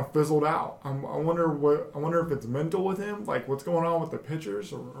of fizzled out. I wonder if it's mental with him, like what's going on with the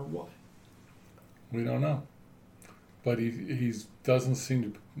pitchers, or what. We don't know, but he doesn't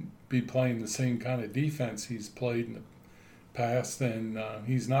seem to be playing the same kind of defense he's played in the past, and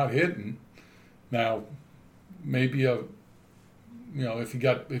he's not hitting. Now, maybe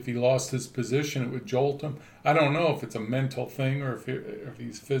if he lost his position, it would jolt him. I don't know if it's a mental thing or if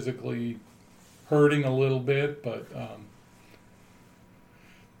he's physically hurting a little bit, but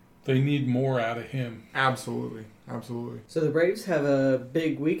they need more out of him. Absolutely. So the Braves have a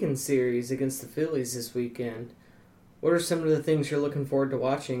big weekend series against the Phillies this weekend. What are some of the things you're looking forward to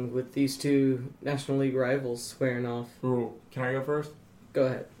watching with these two National League rivals squaring off? Ooh, can I go first? Go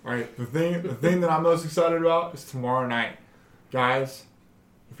ahead. All right. The thing that I'm most excited about is tomorrow night. Guys,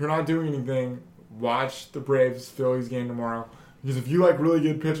 if you're not doing anything, watch the Braves-Phillies game tomorrow. Because if you like really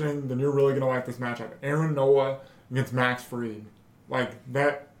good pitching, then you're really going to like this matchup. Aaron Nola against Max Fried. Like,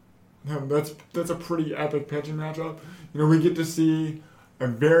 that's a pretty epic pitching matchup. You know, we get to see a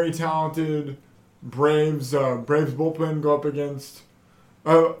very talented Braves bullpen go up against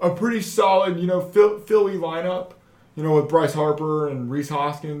a pretty solid, you know, Philly lineup, you know, with Bryce Harper and Rhys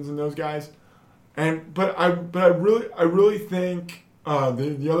Hoskins and those guys. But I really think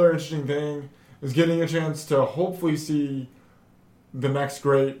the other interesting thing is getting a chance to hopefully see the next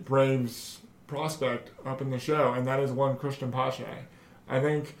great Braves prospect up in the show, and that is one Christian Pache. I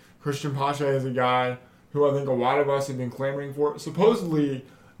think Christian Pache is a guy who I think a lot of us have been clamoring for. Supposedly,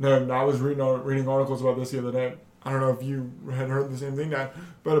 I was reading articles about this the other day. I don't know if you had heard the same thing, Dad,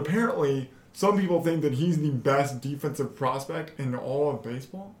 but apparently some people think that he's the best defensive prospect in all of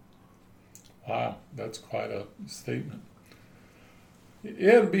baseball. Wow, that's quite a statement.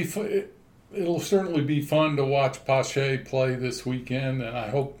 Yeah, it'll certainly be fun to watch Pache play this weekend, and I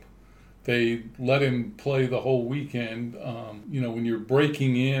hope they let him play the whole weekend. You know, when you're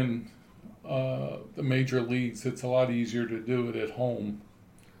breaking in the major leagues, it's a lot easier to do it at home.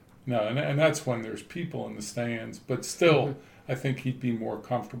 No, and that's when there's people in the stands, but still, I think he'd be more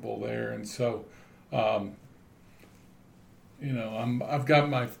comfortable there. And so, you know, I've got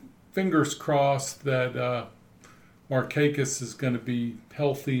my fingers crossed that Markakis is going to be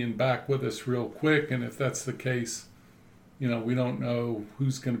healthy and back with us real quick. And if that's the case, you know, we don't know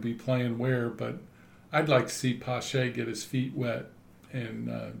who's going to be playing where, but I'd like to see Pache get his feet wet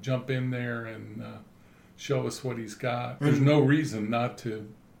and jump in there and show us what he's got. There's no reason not to.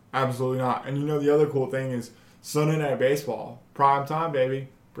 Absolutely not. And you know, the other cool thing is Sunday Night Baseball. Prime time, baby.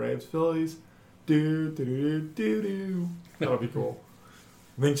 Braves, Phillies. Do. That'll be cool.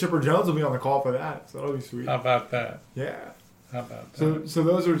 I think Chipper Jones will be on the call for that, so that'll be sweet. How about that? Yeah. How about that? So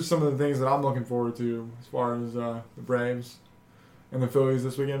those are some of the things that I'm looking forward to as far as the Braves and the Phillies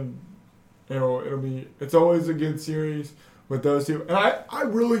this weekend. You know, it's always a good series with those two. And I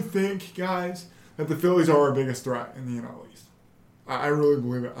really think, guys, that the Phillies are our biggest threat in the NL East. I really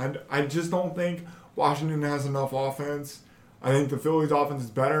believe it. I just don't think Washington has enough offense. I think the Phillies' offense is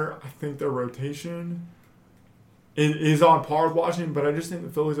better. I think their rotation is on par with Washington, but I just think the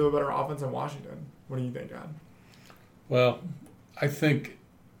Phillies have a better offense than Washington. What do you think, Dad? Well, I think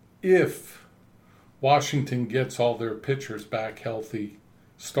if Washington gets all their pitchers back healthy,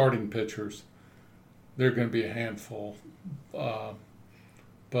 starting pitchers, they're going to be a handful.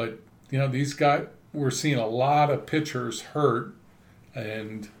 But, these guys, we're seeing a lot of pitchers hurt,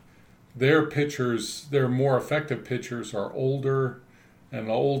 and their more effective pitchers are older, and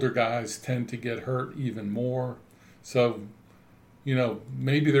the older guys tend to get hurt even more. So,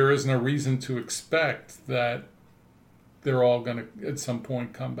 maybe there isn't a reason to expect that they're all going to, at some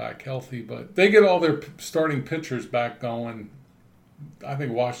point, come back healthy. But they get all their starting pitchers back going. I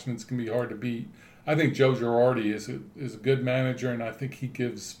think Washington's going to be hard to beat. I think Joe Girardi is a good manager, and I think he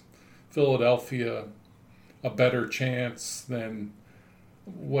gives Philadelphia a better chance than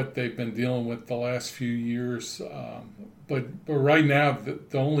what they've been dealing with the last few years. But right now,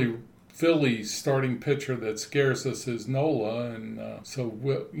 the only Philly starting pitcher that scares us is Nola, and so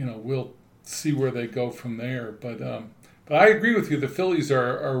we'll see where they go from there. But I agree with you. The Phillies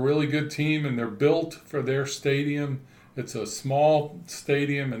are a really good team, and they're built for their stadium. It's a small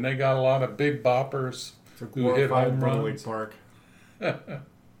stadium, and they got a lot of big boppers who hit home Little League runs. Park.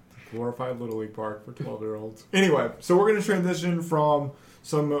 Glorified Little League Park for 12-year-olds. Anyway, so we're going to transition from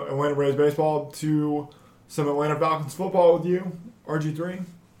some Atlanta Braves baseball to some Atlanta Falcons football with you, RG3.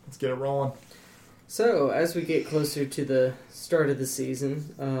 Let's get it rolling. So, as we get closer to the start of the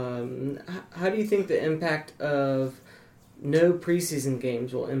season, how do you think the impact of no preseason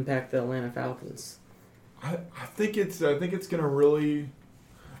games will impact the Atlanta Falcons? I think it's going to really.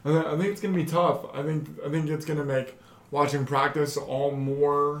 I think it's going to be tough. I think it's going to make watching practice all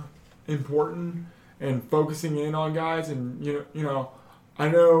more important and focusing in on guys. And I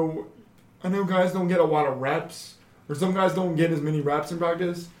know guys don't get a lot of reps, or some guys don't get as many reps in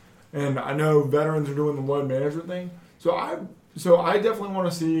practice. And I know veterans are doing the load management thing. So I definitely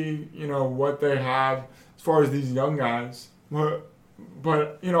want to see what they have as far as these young guys. But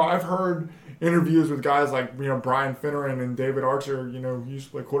I've heard interviews with guys like Brian Finneran and David Archer, who used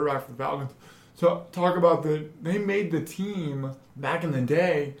to play quarterback for the Falcons, to talk about they made the team back in the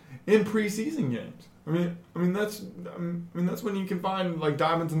day in preseason games. I mean that's when you can find like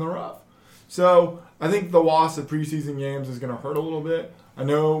diamonds in the rough. So I think the loss of preseason games is going to hurt a little bit. I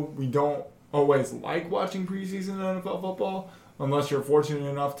know we don't always like watching preseason NFL football unless you're fortunate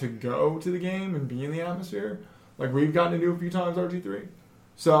enough to go to the game and be in the atmosphere, like we've gotten to do a few times, RG3.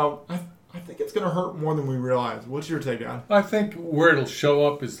 So I think it's going to hurt more than we realize. What's your take on? I think where it'll show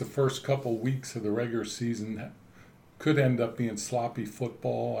up is the first couple weeks of the regular season could end up being sloppy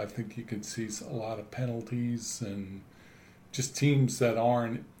football. I think you could see a lot of penalties and just teams that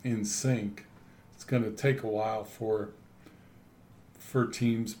aren't in sync. It's going to take a while for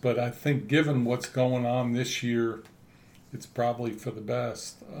teams, but I think given what's going on this year, it's probably for the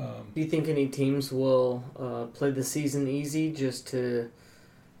best. Do you think any teams will play the season easy just to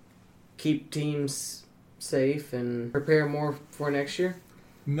keep teams safe and prepare more for next year?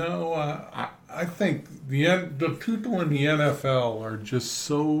 No, I think the people in the NFL are just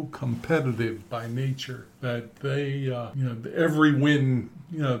so competitive by nature that they, every win,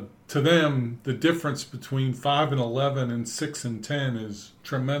 to them, the difference between 5-11 and 6-10 is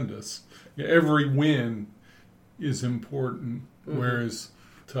tremendous. Every win is important, whereas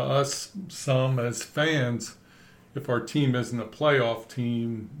to us, some as fans, if our team isn't a playoff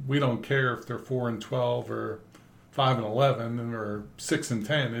team, we don't care if they're 4-12 or 5-11 or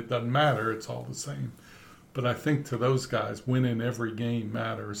 6-10. It doesn't matter. It's all the same. But I think to those guys, winning every game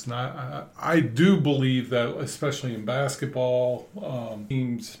matters. And I do believe that, especially in basketball,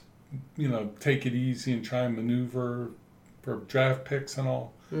 teams, take it easy and try and maneuver for draft picks and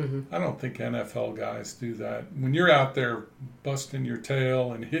all. I don't think NFL guys do that. When you're out there busting your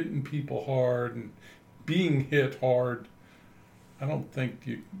tail and hitting people hard and being hit hard, I don't think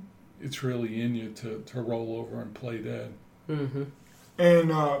it's really in you to roll over and play dead. Mm-hmm.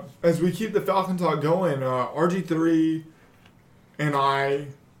 And as we keep the Falcon talk going, RG3 and I,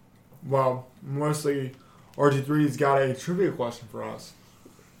 well, mostly RG3's got a trivia question for us.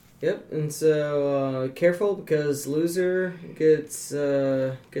 Yep, and so careful because loser gets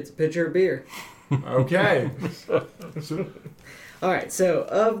a pitcher of beer. Okay. All right, so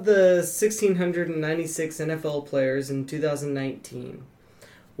of the 1,696 NFL players in 2019,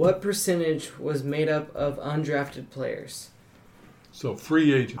 what percentage was made up of undrafted players? So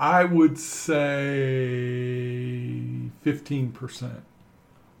free agent, I would say 15%.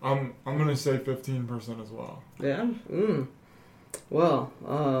 I'm gonna say 15% as well. Yeah. Well,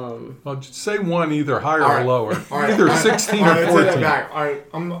 I'll just say one either higher All right. or lower. All right. Either 16 All right, or take that 14. back. All right,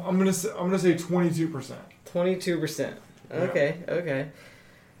 I'm gonna say 22%. 22%. Okay.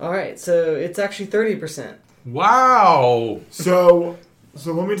 All right, so it's actually 30%. Wow. So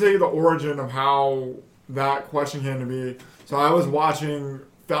So let me tell you the origin of how that question came to be. So I was watching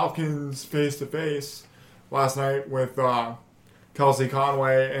Falcons face-to-face last night with Kelsey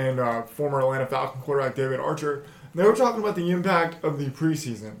Conway and former Atlanta Falcon quarterback David Archer. They were talking about the impact of the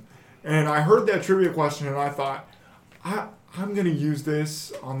preseason. And I heard that trivia question and I thought, I'm going to use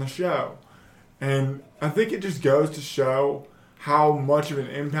this on the show. And I think it just goes to show how much of an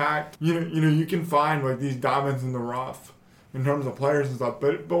impact, you can find like these diamonds in the rough in terms of players and stuff.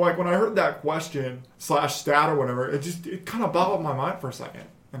 But like when I heard that question / stat or whatever, it kind of boggled my mind for a second.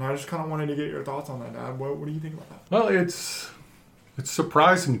 And I just kind of wanted to get your thoughts on that, Dad. What do you think about that? Well, it's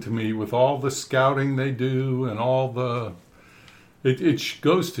surprising to me with all the scouting they do and all the. It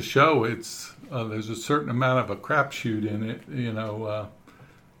goes to show there's a certain amount of a crapshoot in it,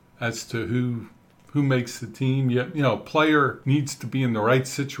 as to who makes the team. Yet, player needs to be in the right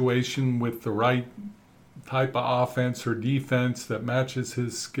situation with the right type of offense or defense that matches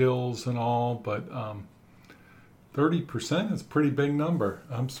his skills and all. But 30% is a pretty big number.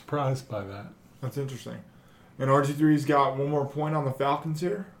 I'm surprised by that. That's interesting. And RG3's got one more point on the Falcons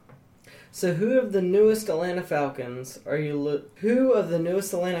here. So who of the newest Atlanta Falcons are you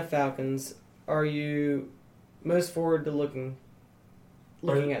most forward to looking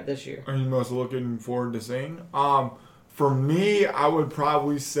at this year? Are you most looking forward to seeing? For me, I would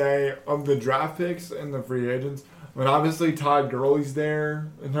probably say of the draft picks and the free agents, I mean, obviously Todd Gurley's there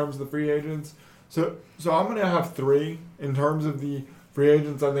in terms of the free agents. So I'm going to have 3 in terms of the free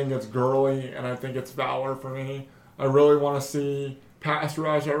agents. I think it's Gurley and I think it's Fowler for me. I really want to see pass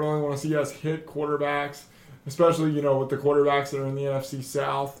rush. I really want to see us hit quarterbacks, especially, with the quarterbacks that are in the NFC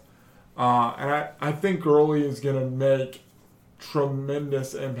South. And I think Gurley is going to make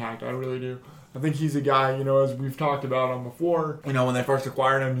tremendous impact. I really do. I think he's a guy, as we've talked about him before, when they first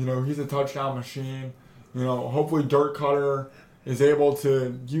acquired him, he's a touchdown machine. Hopefully Dirk Cutter is able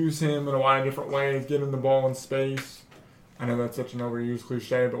to use him in a lot of different ways, get him the ball in space. I know that's such an overused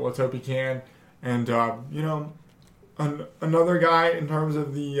cliche, but let's hope he can. And, another guy in terms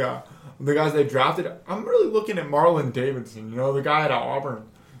of the guys they drafted, I'm really looking at Marlon Davidson, the guy at Auburn.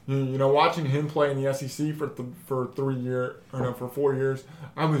 Watching him play in the SEC for 4 years,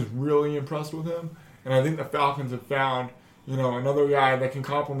 I was really impressed with him. And I think the Falcons have found, another guy that can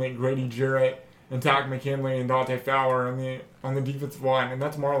complement Grady Jarrett and Takk McKinley and Dante Fowler on the defensive line, and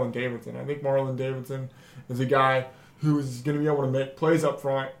that's Marlon Davidson. I think Marlon Davidson is a guy who is going to be able to make plays up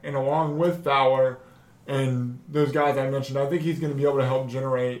front, and along with Fowler and those guys I mentioned, I think he's going to be able to help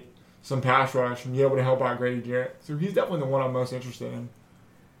generate some pass rush and be able to help out Grady Jarrett. So he's definitely the one I'm most interested in.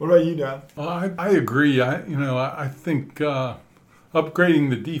 What about you, Dad? I agree. I think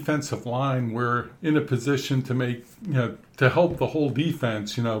upgrading the defensive line, we're in a position to make, to help the whole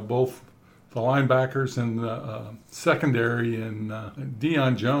defense, both the linebackers and the secondary. And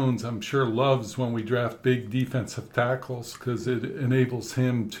Deion Jones, I'm sure, loves when we draft big defensive tackles because it enables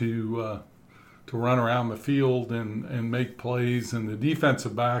him to run around the field and make plays. And the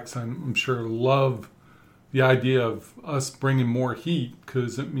defensive backs, I'm sure, love the idea of us bringing more heat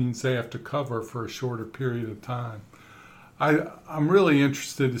because it means they have to cover for a shorter period of time. I'm really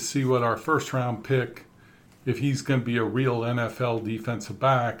interested to see what our first-round pick, if he's going to be a real NFL defensive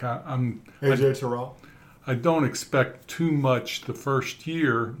back. AJ Terrell. I don't expect too much the first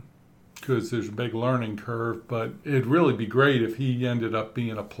year because there's a big learning curve, but it'd really be great if he ended up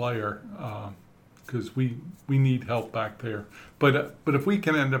being a player because we need help back there. But if we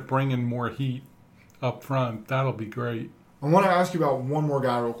can end up bringing more heat up front, that'll be great. I want to ask you about one more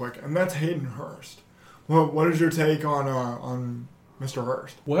guy real quick, and that's Hayden Hurst. What is your take on Mr.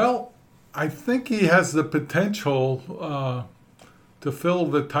 Hurst? Well, I think he has the potential to fill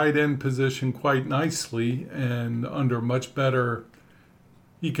the tight end position quite nicely, and under much better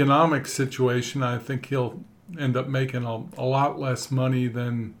economic situation, I think he'll end up making a lot less money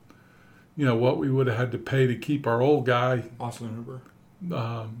than what we would have had to pay to keep our old guy, Austin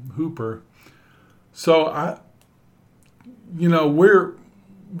Hooper. So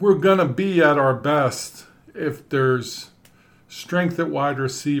we're gonna be at our best if there's strength at wide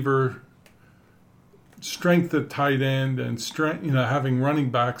receiver, strength at tight end, and strength, having running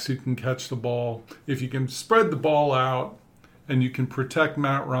backs who can catch the ball. If you can spread the ball out and you can protect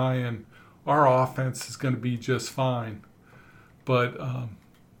Matt Ryan, our offense is going to be just fine. But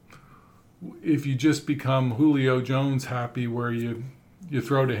if you just become Julio Jones happy, where you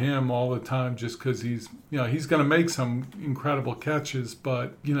throw to him all the time just because he's going to make some incredible catches,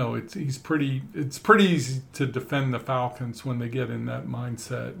 but it's pretty easy to defend the Falcons when they get in that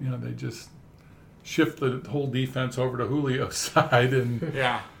mindset. They just shift the whole defense over to Julio's side, and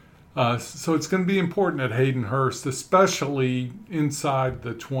yeah, So it's going to be important at Hayden Hurst, especially inside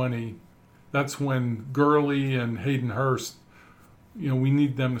the 20. That's when Gurley and Hayden Hurst, we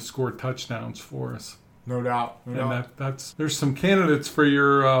need them to score touchdowns for us. No doubt. And there's some candidates for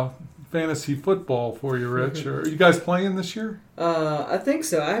your fantasy football for you, Rich. Are you guys playing this year? I think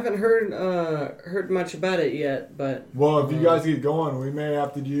so. I haven't heard much about it yet, but well, if you guys get going, we may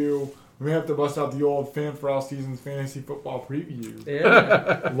have to bust out the old Fan for All Seasons fantasy football preview.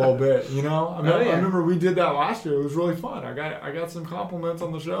 Yeah, a little bit. I yeah. remember we did that last year. It was really fun. I got some compliments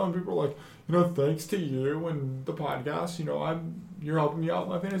on the show, and people were like, thanks to you and the podcast, you're helping me out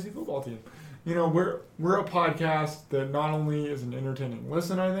with my fantasy football team. We're a podcast that not only is an entertaining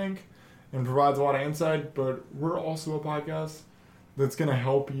listen, I think, and provides a lot of insight, but we're also a podcast that's going to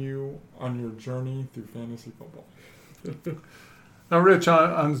help you on your journey through fantasy football. Now, Rich,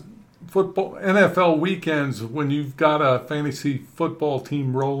 on football NFL weekends, when you've got a fantasy football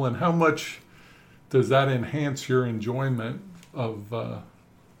team rolling, how much does that enhance your enjoyment of the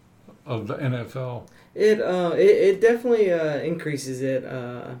NFL? It definitely increases it.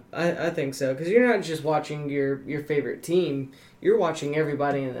 I think so, because you're not just watching your favorite team. You're watching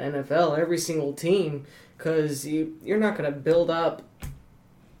everybody in the NFL, every single team, because you're not going to build up,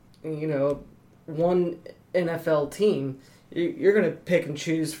 one NFL team. You're going to pick and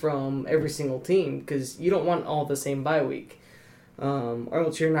choose from every single team because you don't want all the same bye week. Or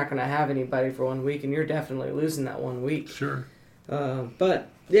else you're not going to have anybody for 1 week, and you're definitely losing that 1 week. Sure. But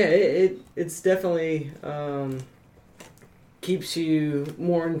yeah, it's definitely keeps you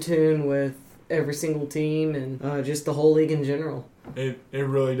more in tune with every single team and just the whole league in general. It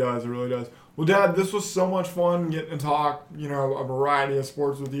really does. It really does. Well, Dad, this was so much fun getting to talk, a variety of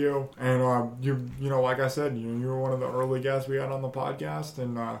sports with you. And, like I said, you were one of the early guests we had on the podcast.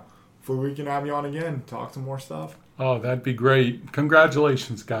 And hopefully we can have you on again, talk some more stuff. Oh, that'd be great.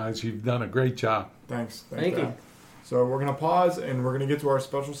 Congratulations, guys. You've done a great job. Thanks Thank Dad. you. So we're going to pause, and we're going to get to our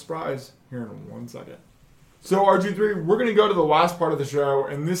special surprise here in 1 second. So, RG3, we're going to go to the last part of the show,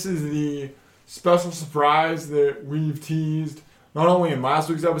 and this is the special surprise that we've teased not only in last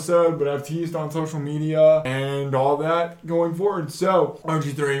week's episode, but I've teased on social media and all that going forward. So,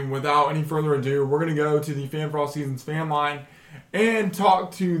 RG3, without any further ado, we're going to go to the Fan for All Seasons fan line and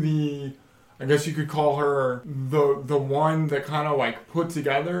talk to the, I guess you could call her the one that kind of put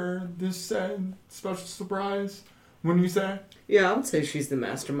together this special surprise. Wouldn't you say? Yeah, I would say she's the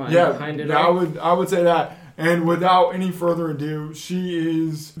mastermind behind it all. I would say that. And without any further ado, she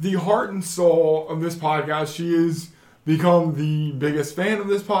is the heart and soul of this podcast. She has become the biggest fan of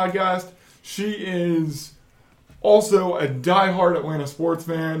this podcast. She is also a diehard Atlanta sports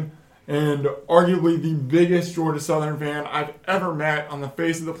fan and arguably the biggest Georgia Southern fan I've ever met on the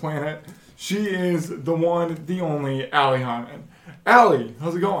face of the planet. She is the one, the only, Allie Hyman. Allie,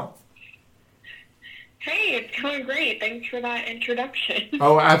 how's it going? Hey, it's going great. Thanks for that introduction.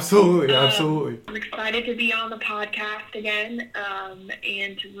 Oh, absolutely, absolutely. I'm excited to be on the podcast again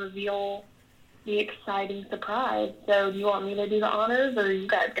and to reveal the exciting surprise. So do you want me to do the honors, or are you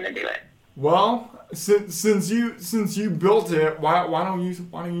guys going to do it? Well, since you built it, why don't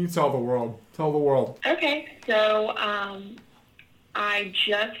you tell the world? Tell the world. Okay, so I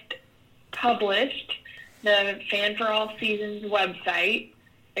just published the Fan for All Seasons website.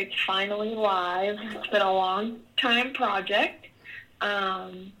 It's finally live. It's been a long time project.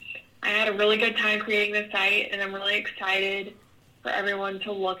 I had a really good time creating the site, and I'm really excited for everyone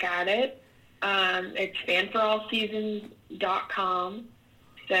to look at it. It's fanforallseasons.com,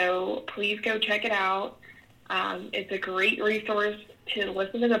 so please go check it out. It's a great resource to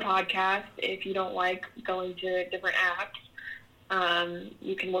listen to the podcast if you don't like going to different apps.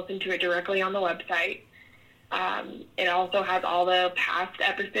 You can listen to it directly on the website. It also has all the past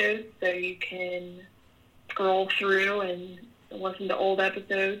episodes, so you can scroll through and listen to old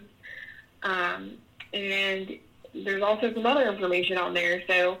episodes. And there's also some other information on there.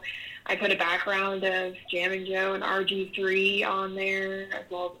 So I put a background of Jam and Joe and RG3 on there, as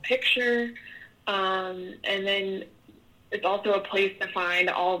well as a picture. And then it's also a place to find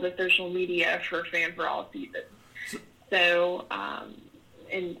all the social media for Fan for All Seasons. So,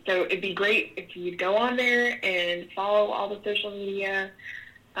 and so it'd be great if you'd go on there and follow all the social media.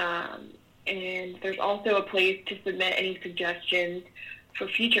 And there's also a place to submit any suggestions for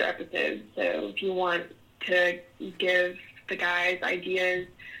future episodes. So if you want to give the guys ideas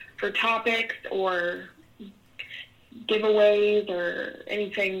for topics or giveaways or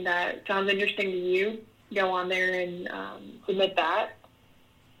anything that sounds interesting to you, go on there and submit that.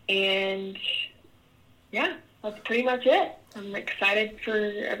 And yeah, that's pretty much it. I'm excited for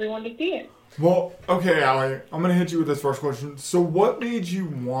everyone to see it. Well, okay, Allie, I'm going to hit you with this first question. So what made you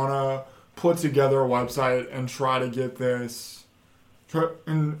want to put together a website and try to get this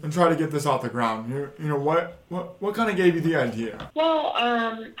off the ground? You know, what kind of gave you the idea? Well,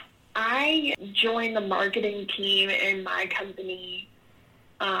 I joined the marketing team in my company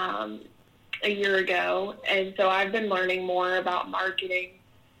a year ago, and so I've been learning more about marketing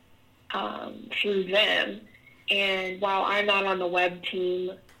through them. And while I'm not on the web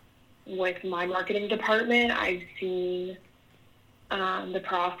team with my marketing department, I've seen the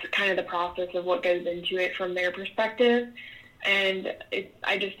process of what goes into it from their perspective. And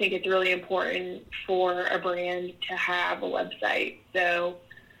I just think it's really important for a brand to have a website. So,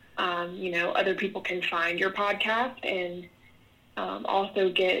 you know, other people can find your podcast and also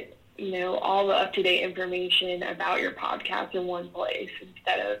get, you know, all the up-to-date information about your podcast in one place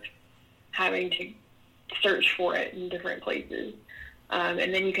instead of having to search for it in different places.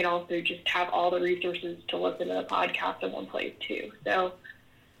 And then you can also just have all the resources to listen to the podcast in one place too. So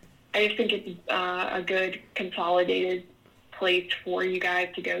I just think it's a good consolidated place for you guys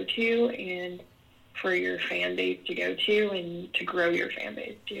to go to and for your fan base to go to and to grow your fan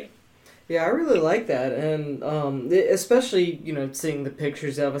base too. Yeah, I really like that, and especially, you know, seeing the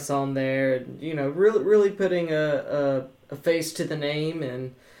pictures of us on there, and, you know, really putting a face to the name,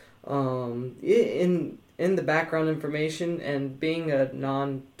 and in the background information, and being a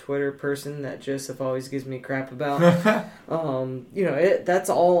non-Twitter person that Joseph always gives me crap about, you know, that's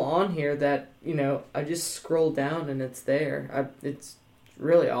all on here that, you know, I just scroll down and it's there. It's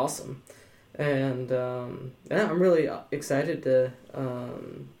really awesome, and yeah, I'm really excited to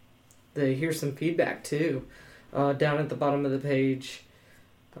hear some feedback too, down at the bottom of the page.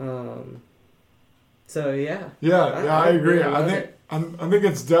 So yeah. I agree. Really I think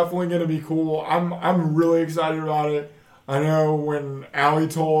it's definitely going to be cool. I'm really excited about it. I know when Allie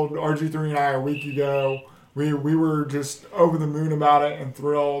told RG3 and I a week ago, we were just over the moon about it and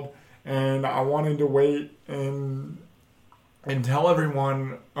thrilled, and I wanted to wait and tell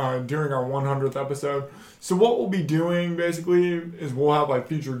everyone during our 100th episode. So what we'll be doing basically is we'll have like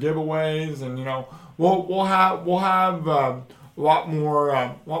future giveaways, and you know we'll have a lot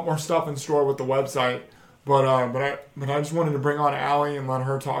more stuff in store with the website. But I just wanted to bring on Allie and let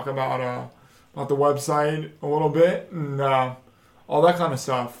her talk about the website a little bit and all that kind of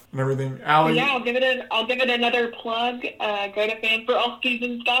stuff and everything. Allie, yeah, I'll give it another plug. Go to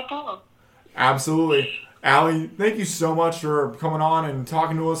fanforallseasons.com. Absolutely. Allie, thank you so much for coming on and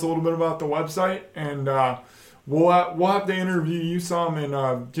talking to us a little bit about the website, and we'll have to interview you some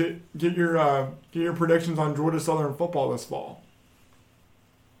and get your predictions on Georgia Southern football this fall.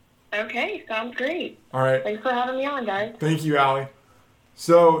 Okay, sounds great. All right. Thanks for having me on, guys. Thank you, Allie.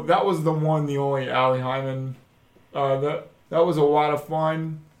 So that was the one, the only Allie Hyman. That was a lot of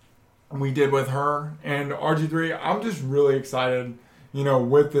fun we did with her and RG3. I'm just really excited, you know,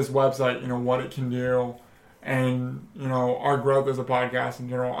 with this website, you know, what it can do. And, you know, our growth as a podcast in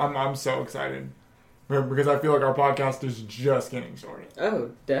general, I'm so excited because I feel like our podcast is just getting started.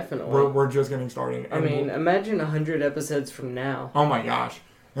 Oh, definitely. We're just getting started. I mean, imagine 100 episodes from now. Oh my gosh!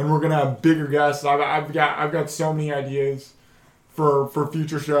 And we're gonna have bigger guests. I've got so many ideas for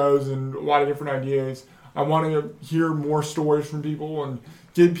future shows and a lot of different ideas. I want to hear more stories from people and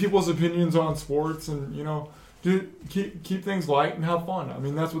get people's opinions on sports, and you know, keep things light and have fun. I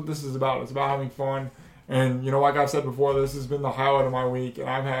mean, that's what this is about. It's about having fun. And, you know, like I've said before, this has been the highlight of my week. And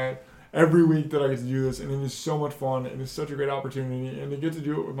I've had every week that I get to do this. And it is so much fun. It is such a great opportunity. And to get to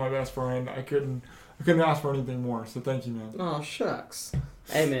do it with my best friend, I couldn't ask for anything more. So thank you, man. Oh, shucks.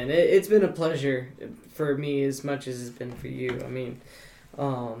 Hey, man, it's been a pleasure for me as much as it's been for you. I mean,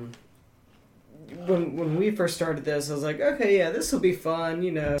 when we first started this, I was like, okay, yeah, this will be fun.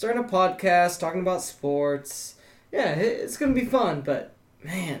 You know, starting a podcast, talking about sports. Yeah, it's going to be fun. But,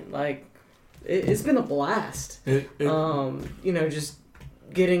 man, like... It's been a blast. You know, just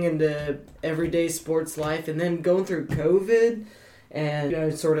getting into everyday sports life and then going through COVID and, you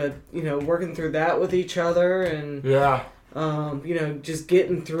know, sort of, you know, working through that with each other and, yeah. You know, just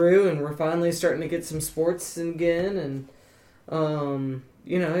getting through, and we're finally starting to get some sports again, and,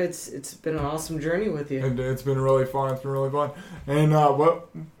 you know, it's been an awesome journey with you. It's been really fun. And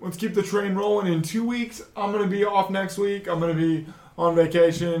let's keep the train rolling. In 2 weeks, I'm going to be off next week. I'm going to be on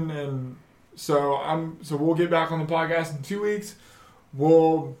vacation, and so we'll get back on the podcast in 2 weeks.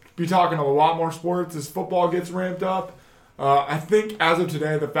 We'll be talking a lot more sports as football gets ramped up. I think as of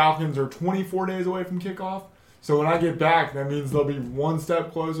today, the Falcons are 24 days away from kickoff. So when I get back, that means they'll be one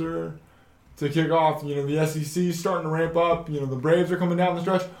step closer to kickoff. You know, the SEC is starting to ramp up. You know, the Braves are coming down the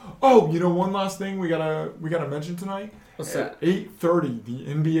stretch. Oh, you know, one last thing we gotta mention tonight. What's at that? 8:30, the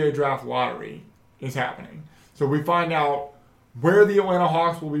NBA Draft Lottery is happening. So we find out where the Atlanta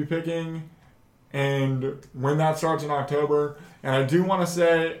Hawks will be picking and when that starts in October. And I do want to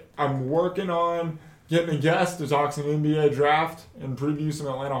say I'm working on getting a guest to talk some NBA draft and preview some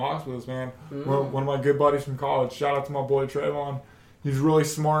Atlanta Hawks with us, man. One of my good buddies from college. Shout out to my boy Trayvon. He's really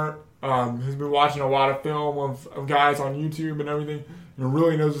smart. He's been watching a lot of film of guys on YouTube and everything, and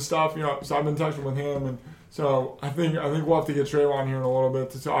really knows the stuff. So I've been touching with him, and so I think we'll have to get Trayvon here in a little bit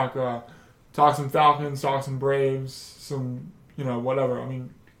to talk some Falcons, talk some Braves, some whatever. I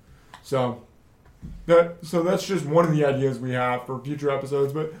mean, so that's just one of the ideas we have for future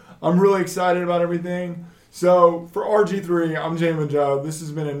episodes. But I'm really excited about everything. So for RG3, I'm Jamin Joe. This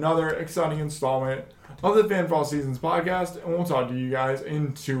has been another exciting installment of the Fan for All Seasons podcast, and we'll talk to you guys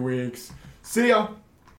in 2 weeks. See ya!